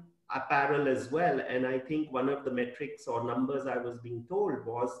online apparel as well. And I think one of the metrics or numbers I was being told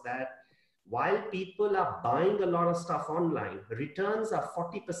was that while people are buying a lot of stuff online, returns are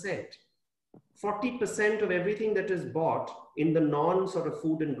 40%. 40% of everything that is bought in the non sort of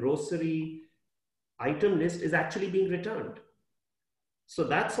food and grocery item list is actually being returned. So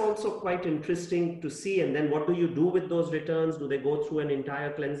that's also quite interesting to see. And then what do you do with those returns? Do they go through an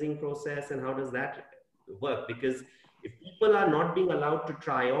entire cleansing process, and how does that work? Because if people are not being allowed to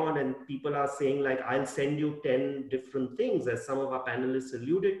try on, and people are saying like, I'll send you 10 different things, as some of our panelists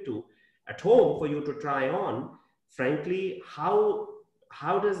alluded to, at home for you to try on, frankly, how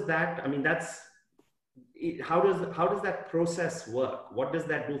does that, I mean, how does that process work? What does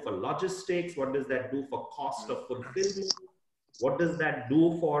that do for logistics? What does that do for cost of fulfillment? What does that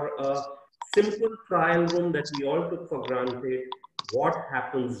do for a simple trial room that we all took for granted? What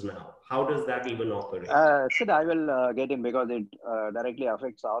happens now? How does that even operate? Sid, I will get in because it directly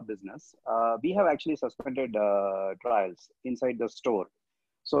affects our business. We have actually suspended trials inside the store.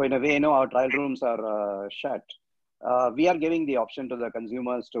 So in a way, our trial rooms are shut. We are giving the option to the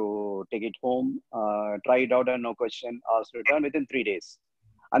consumers to take it home, try it out and no question, ask return within 3 days.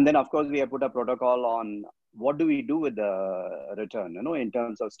 And then of course we have put a protocol on what do we do with the return, in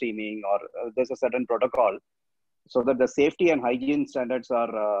terms of steaming, or there's a certain protocol so that the safety and hygiene standards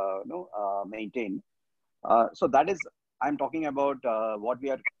are maintained. So that is, I'm talking about what we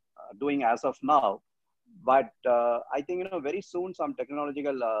are doing as of now. But I think very soon some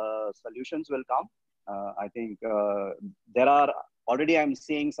technological solutions will come. I think there are already, I'm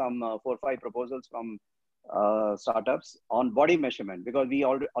seeing some 4 or 5 proposals from startups on body measurement, because we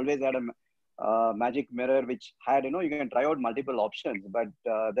always had a magic mirror which had, you can try out multiple options, but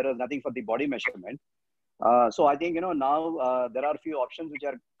there is nothing for the body measurement. So I think, now there are a few options which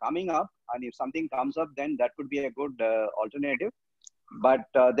are coming up, and if something comes up, then that could be a good alternative. But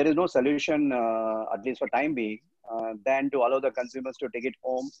there is no solution, at least for time being, than to allow the consumers to take it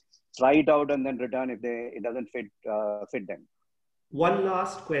home, try it out, and then return if it doesn't fit them. One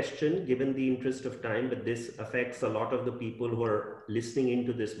last question, given the interest of time, but this affects a lot of the people who are listening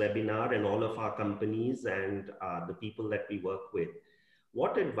into this webinar and all of our companies and the people that we work with.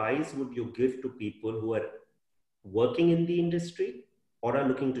 What advice would you give to people who are working in the industry or are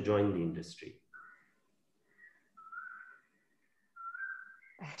looking to join the industry?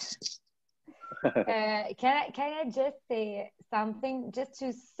 Can I just say something just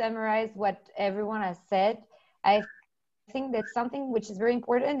to summarize what everyone has said? I think that something which is very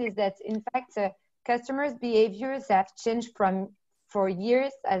important is that in fact customers' behaviors have changed for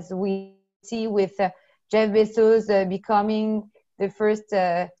years, as we see with Jeff Bezos becoming the first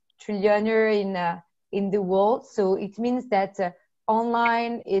trillionaire in the world. So it means that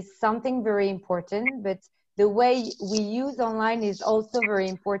online is something very important, but the way we use online is also very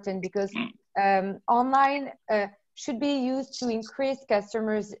important, because online should be used to increase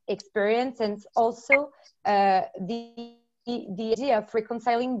customers' experience, and also the idea of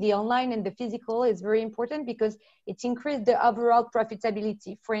reconciling the online and the physical is very important because it increases the overall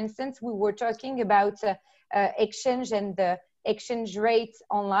profitability. For instance, we were talking about exchange and the exchange rate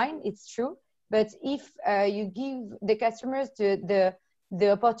online. It's true, but if you give the customers the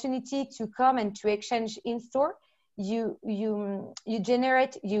opportunity to come and to exchange in store, you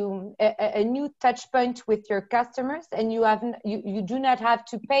generate a new touch point with your customers, and you do not have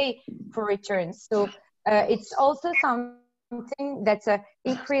to pay for returns. So it's also something that's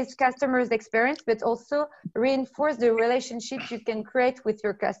increased customers' experience, but also reinforce the relationship you can create with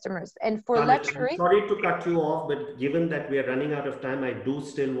your customers. And for luxury, I'm sorry to cut you off, but given that we are running out of time, I do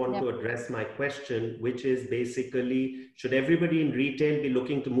still want to address my question, which is basically, should everybody in retail be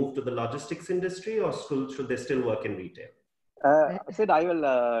looking to move to the logistics industry, or should they still work in retail? Sid, I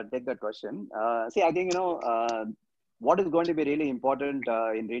will take that question. See, I think, what is going to be really important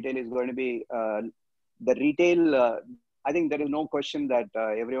in retail is going to be the retail. I think there is no question that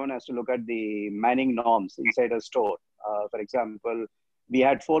everyone has to look at the manning norms inside a store. For example, we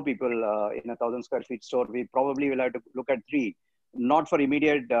had 4 people in a 1,000 square feet store. We probably will have to look at 3, not for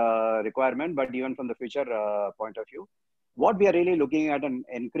immediate requirement, but even from the future point of view. What we are really looking at and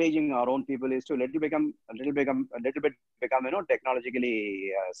encouraging our own people is to become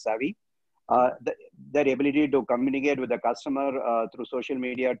technologically savvy. Their ability to communicate with the customer through social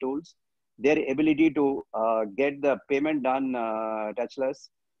media tools, their ability to get the payment done touchless.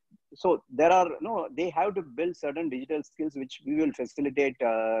 So there are they have to build certain digital skills which we will facilitate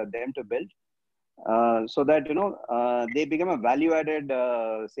them to build, so that they become a value-added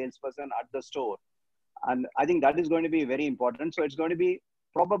salesperson at the store. And I think that is going to be very important. So it's going to be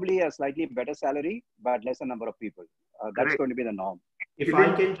probably a slightly better salary, but lesser number of people. That's going to be the norm. If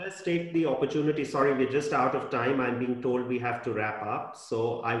I can just take the opportunity, sorry, we're just out of time. I'm being told we have to wrap up.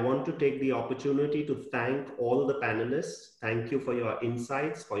 So I want to take the opportunity to thank all the panelists. Thank you for your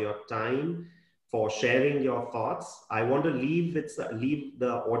insights, for your time, for sharing your thoughts. I want to leave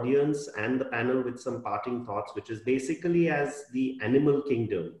the audience and the panel with some parting thoughts, which is basically as the animal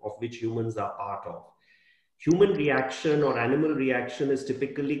kingdom of which humans are part of. Human reaction or animal reaction is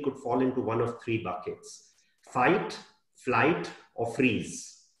typically could fall into one of three buckets: fight, flight, or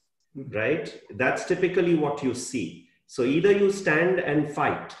freeze, right? That's typically what you see. So either you stand and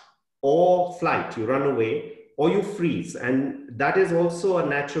fight, or flight, you run away, or you freeze. And that is also a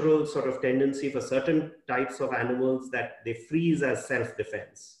natural sort of tendency for certain types of animals, that they freeze as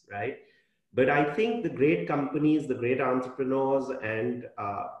self-defense, right? But I think the great companies, the great entrepreneurs, and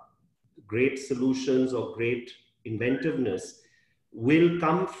great solutions or great inventiveness will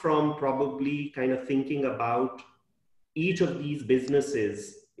come from probably kind of thinking about each of these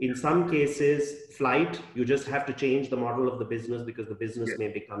businesses. In some cases, flight, you just have to change the model of the business because the business may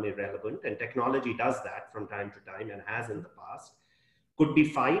become irrelevant, and technology does that from time to time and has in the past. Could be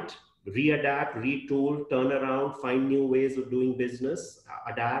fight, readapt, retool, turn around, find new ways of doing business,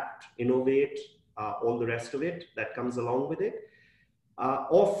 adapt, innovate, all the rest of it that comes along with it.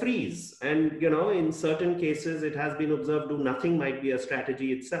 Or freeze. And, you know, in certain cases, it has been observed, do nothing might be a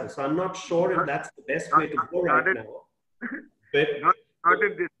strategy itself. So I'm not sure if that's the best way to go right now. But not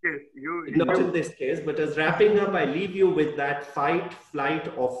in this case. Not in this case, but as wrapping up, I leave you with that fight,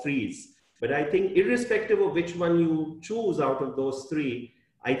 flight, or freeze. But I think irrespective of which one you choose out of those three,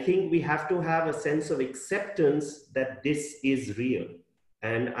 I think we have to have a sense of acceptance that this is real.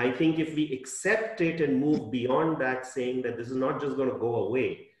 And I think if we accept it and move beyond that, saying that this is not just going to go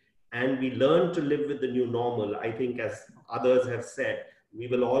away, and we learn to live with the new normal, I think, as others have said, we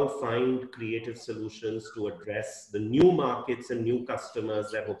will all find creative solutions to address the new markets and new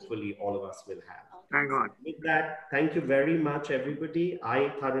customers that hopefully all of us will have. Thank God. With that, thank you very much, everybody.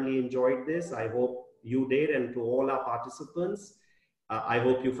 I thoroughly enjoyed this. I hope you did. And to all our participants, I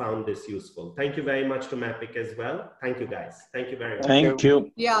hope you found this useful. Thank you very much to Mappic as well. Thank you, guys. Thank you very much. Thank you.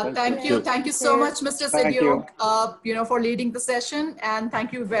 Yeah, thank you. Thank you so much, Mr. Sid Yog, for leading the session. And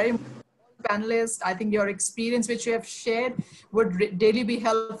thank you very much, panelists. I think your experience, which you have shared, would really be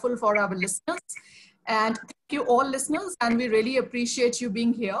helpful for our listeners. And thank you all listeners. And we really appreciate you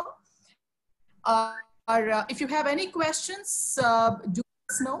being here. If you have any questions, do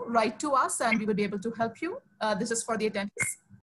let us know, write to us, and we will be able to help you. This is for the attendees.